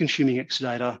way of consuming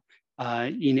Exadata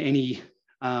in any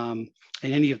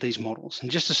of these models.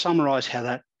 And just to summarize how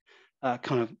that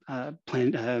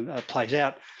plays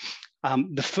out,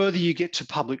 the further you get to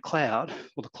public cloud,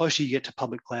 or the closer you get to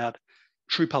public cloud,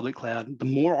 true public cloud, the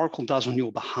more Oracle does on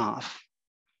your behalf.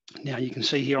 Now you can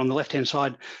see here on the left-hand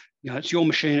side, it's your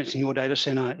machine, it's in your data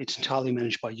center, it's entirely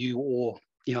managed by you or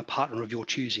a partner of your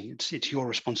choosing. It's your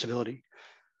responsibility.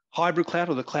 Hybrid cloud,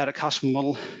 or the cloud at customer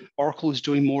model, Oracle is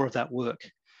doing more of that work.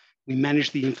 We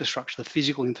manage the infrastructure, the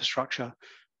physical infrastructure.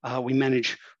 We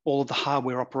manage all of the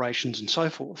hardware operations and so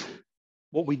forth.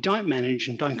 What we don't manage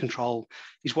and don't control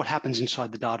is what happens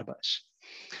inside the database.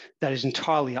 That is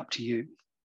entirely up to you.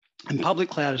 And public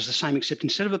cloud is the same, except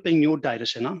instead of it being your data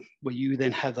center, where you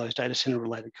then have those data center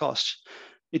related costs,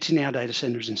 it's in our data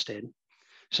centers instead.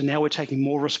 So now we're taking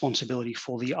more responsibility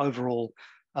for the overall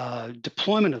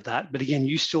deployment of that. But again,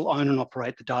 you still own and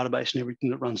operate the database and everything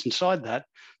that runs inside that.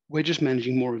 We're just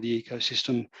managing more of the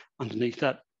ecosystem underneath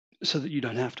that so that you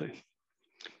don't have to.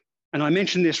 And I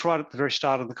mentioned this right at the very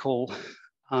start of the call.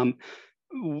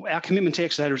 Our commitment to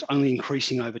Exadata is only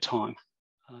increasing over time.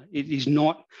 It is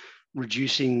not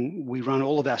reducing. We run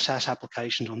all of our SaaS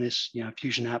applications on this,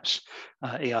 Fusion apps,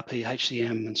 ERP,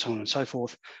 HCM, and so on and so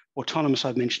forth. Autonomous,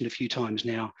 I've mentioned a few times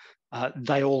now.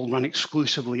 They all run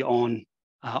exclusively on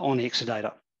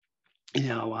Exadata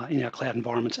in our cloud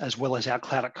environments, as well as our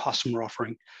cloud at customer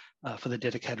offering for the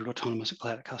dedicated autonomous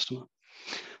cloud at customer.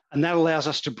 And that allows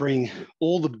us to bring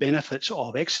all the benefits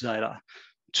of Exadata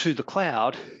to the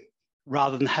cloud,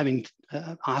 rather than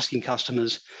asking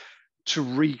customers to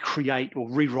recreate or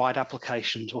rewrite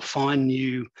applications or find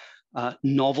new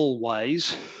novel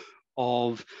ways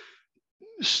of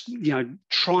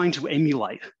trying to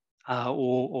emulate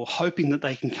or hoping that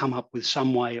they can come up with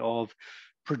some way of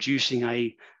producing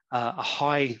a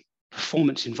high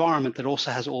performance environment that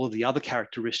also has all of the other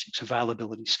characteristics: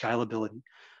 availability, scalability,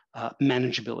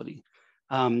 manageability.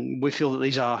 We feel that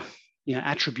these are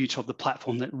attributes of the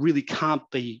platform that really can't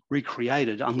be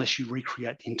recreated unless you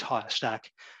recreate the entire stack.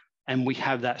 And we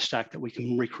have that stack that we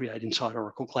can recreate inside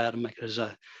Oracle Cloud and make it as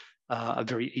a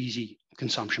very easy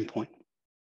consumption point.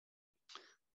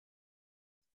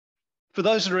 For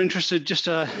those that are interested, just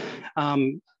a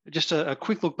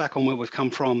quick look back on where we've come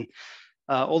from,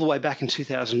 all the way back in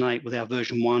 2008 with our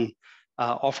version 1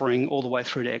 offering, all the way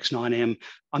through to X9M.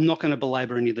 I'm not going to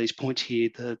belabor any of these points here.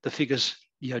 The figures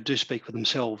do speak for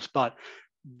themselves, but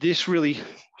this really,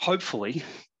 hopefully,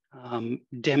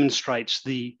 demonstrates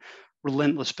the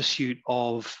relentless pursuit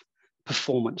of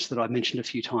performance that I've mentioned a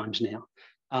few times now.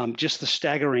 Just the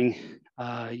staggering,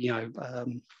 I/O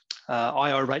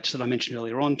rates that I mentioned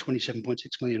earlier on,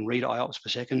 27.6 million read IOPS per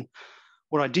second.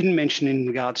 What I didn't mention in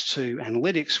regards to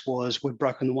analytics was we've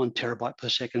broken the 1 terabyte per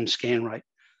second scan rate.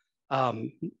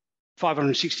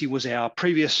 560 was our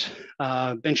previous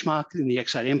benchmark in the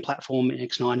X8M platform. In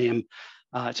X9M,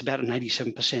 it's about an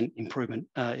 87% improvement,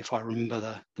 if I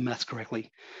remember the maths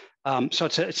correctly. So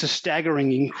it's a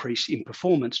staggering increase in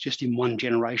performance just in 1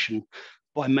 generation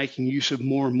by making use of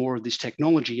more and more of this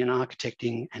technology and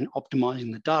architecting and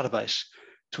optimizing the database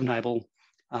to enable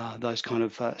those kind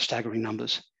of staggering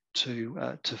numbers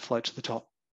to float to the top.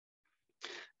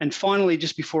 And finally,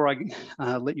 just before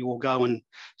I let you all go and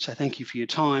say thank you for your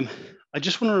time, I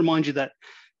just want to remind you that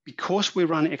because we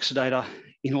run Exadata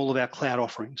in all of our cloud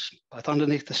offerings, both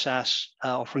underneath the SaaS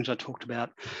offerings I talked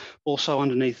about, also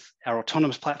underneath our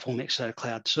autonomous platform, Exadata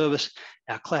Cloud Service,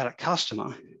 our Cloud at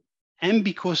Customer, and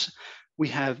because we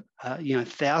have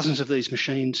thousands of these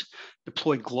machines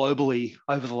deployed globally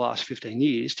over the last 15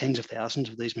 years, tens of thousands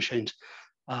of these machines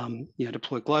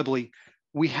deployed globally,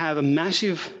 we have a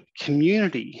massive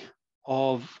community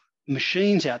of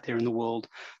machines out there in the world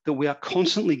that we are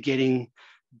constantly getting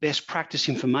best practice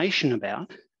information about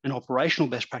and operational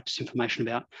best practice information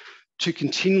about to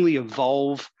continually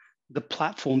evolve the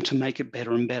platform to make it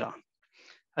better and better.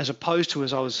 As opposed to,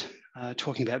 as I was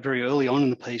talking about very early on in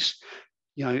the piece,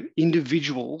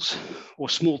 individuals or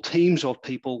small teams of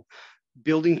people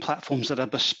building platforms that are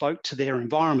bespoke to their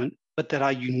environment, but that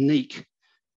are unique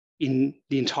in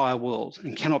the entire world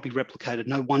and cannot be replicated.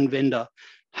 No one vendor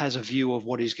has a view of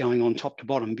what is going on top to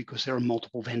bottom because there are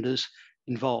multiple vendors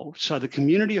involved. So the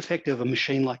community effect of a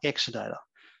machine like Exadata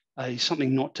is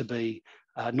something not to be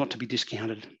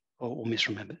discounted or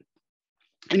misremembered.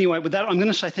 Anyway, with that, I'm going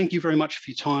to say thank you very much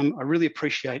for your time. I really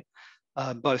appreciate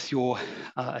both your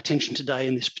attention today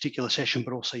in this particular session,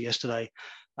 but also yesterday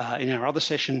in our other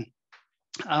session.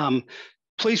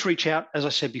 Please reach out, as I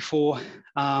said before.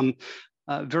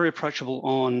 Very approachable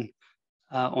on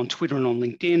Twitter and on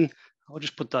LinkedIn. I'll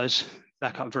just put those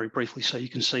back up very briefly so you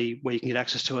can see where you can get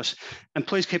access to us. And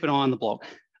please keep an eye on the blog.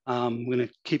 We're going to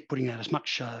keep putting out as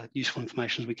much useful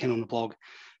information as we can on the blog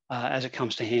as it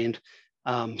comes to hand.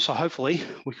 So hopefully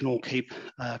we can all keep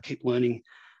learning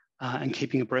and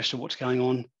keeping abreast of what's going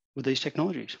on with these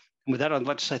technologies. And with that, I'd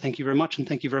like to say thank you very much, and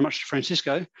thank you very much to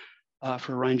Francisco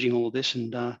for arranging all of this.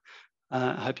 And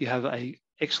I hope you have an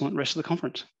excellent rest of the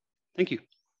conference. Thank you.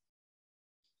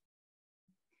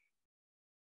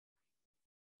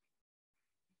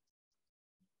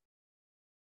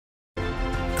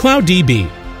 CloudDB,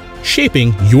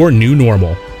 shaping your new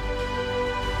normal.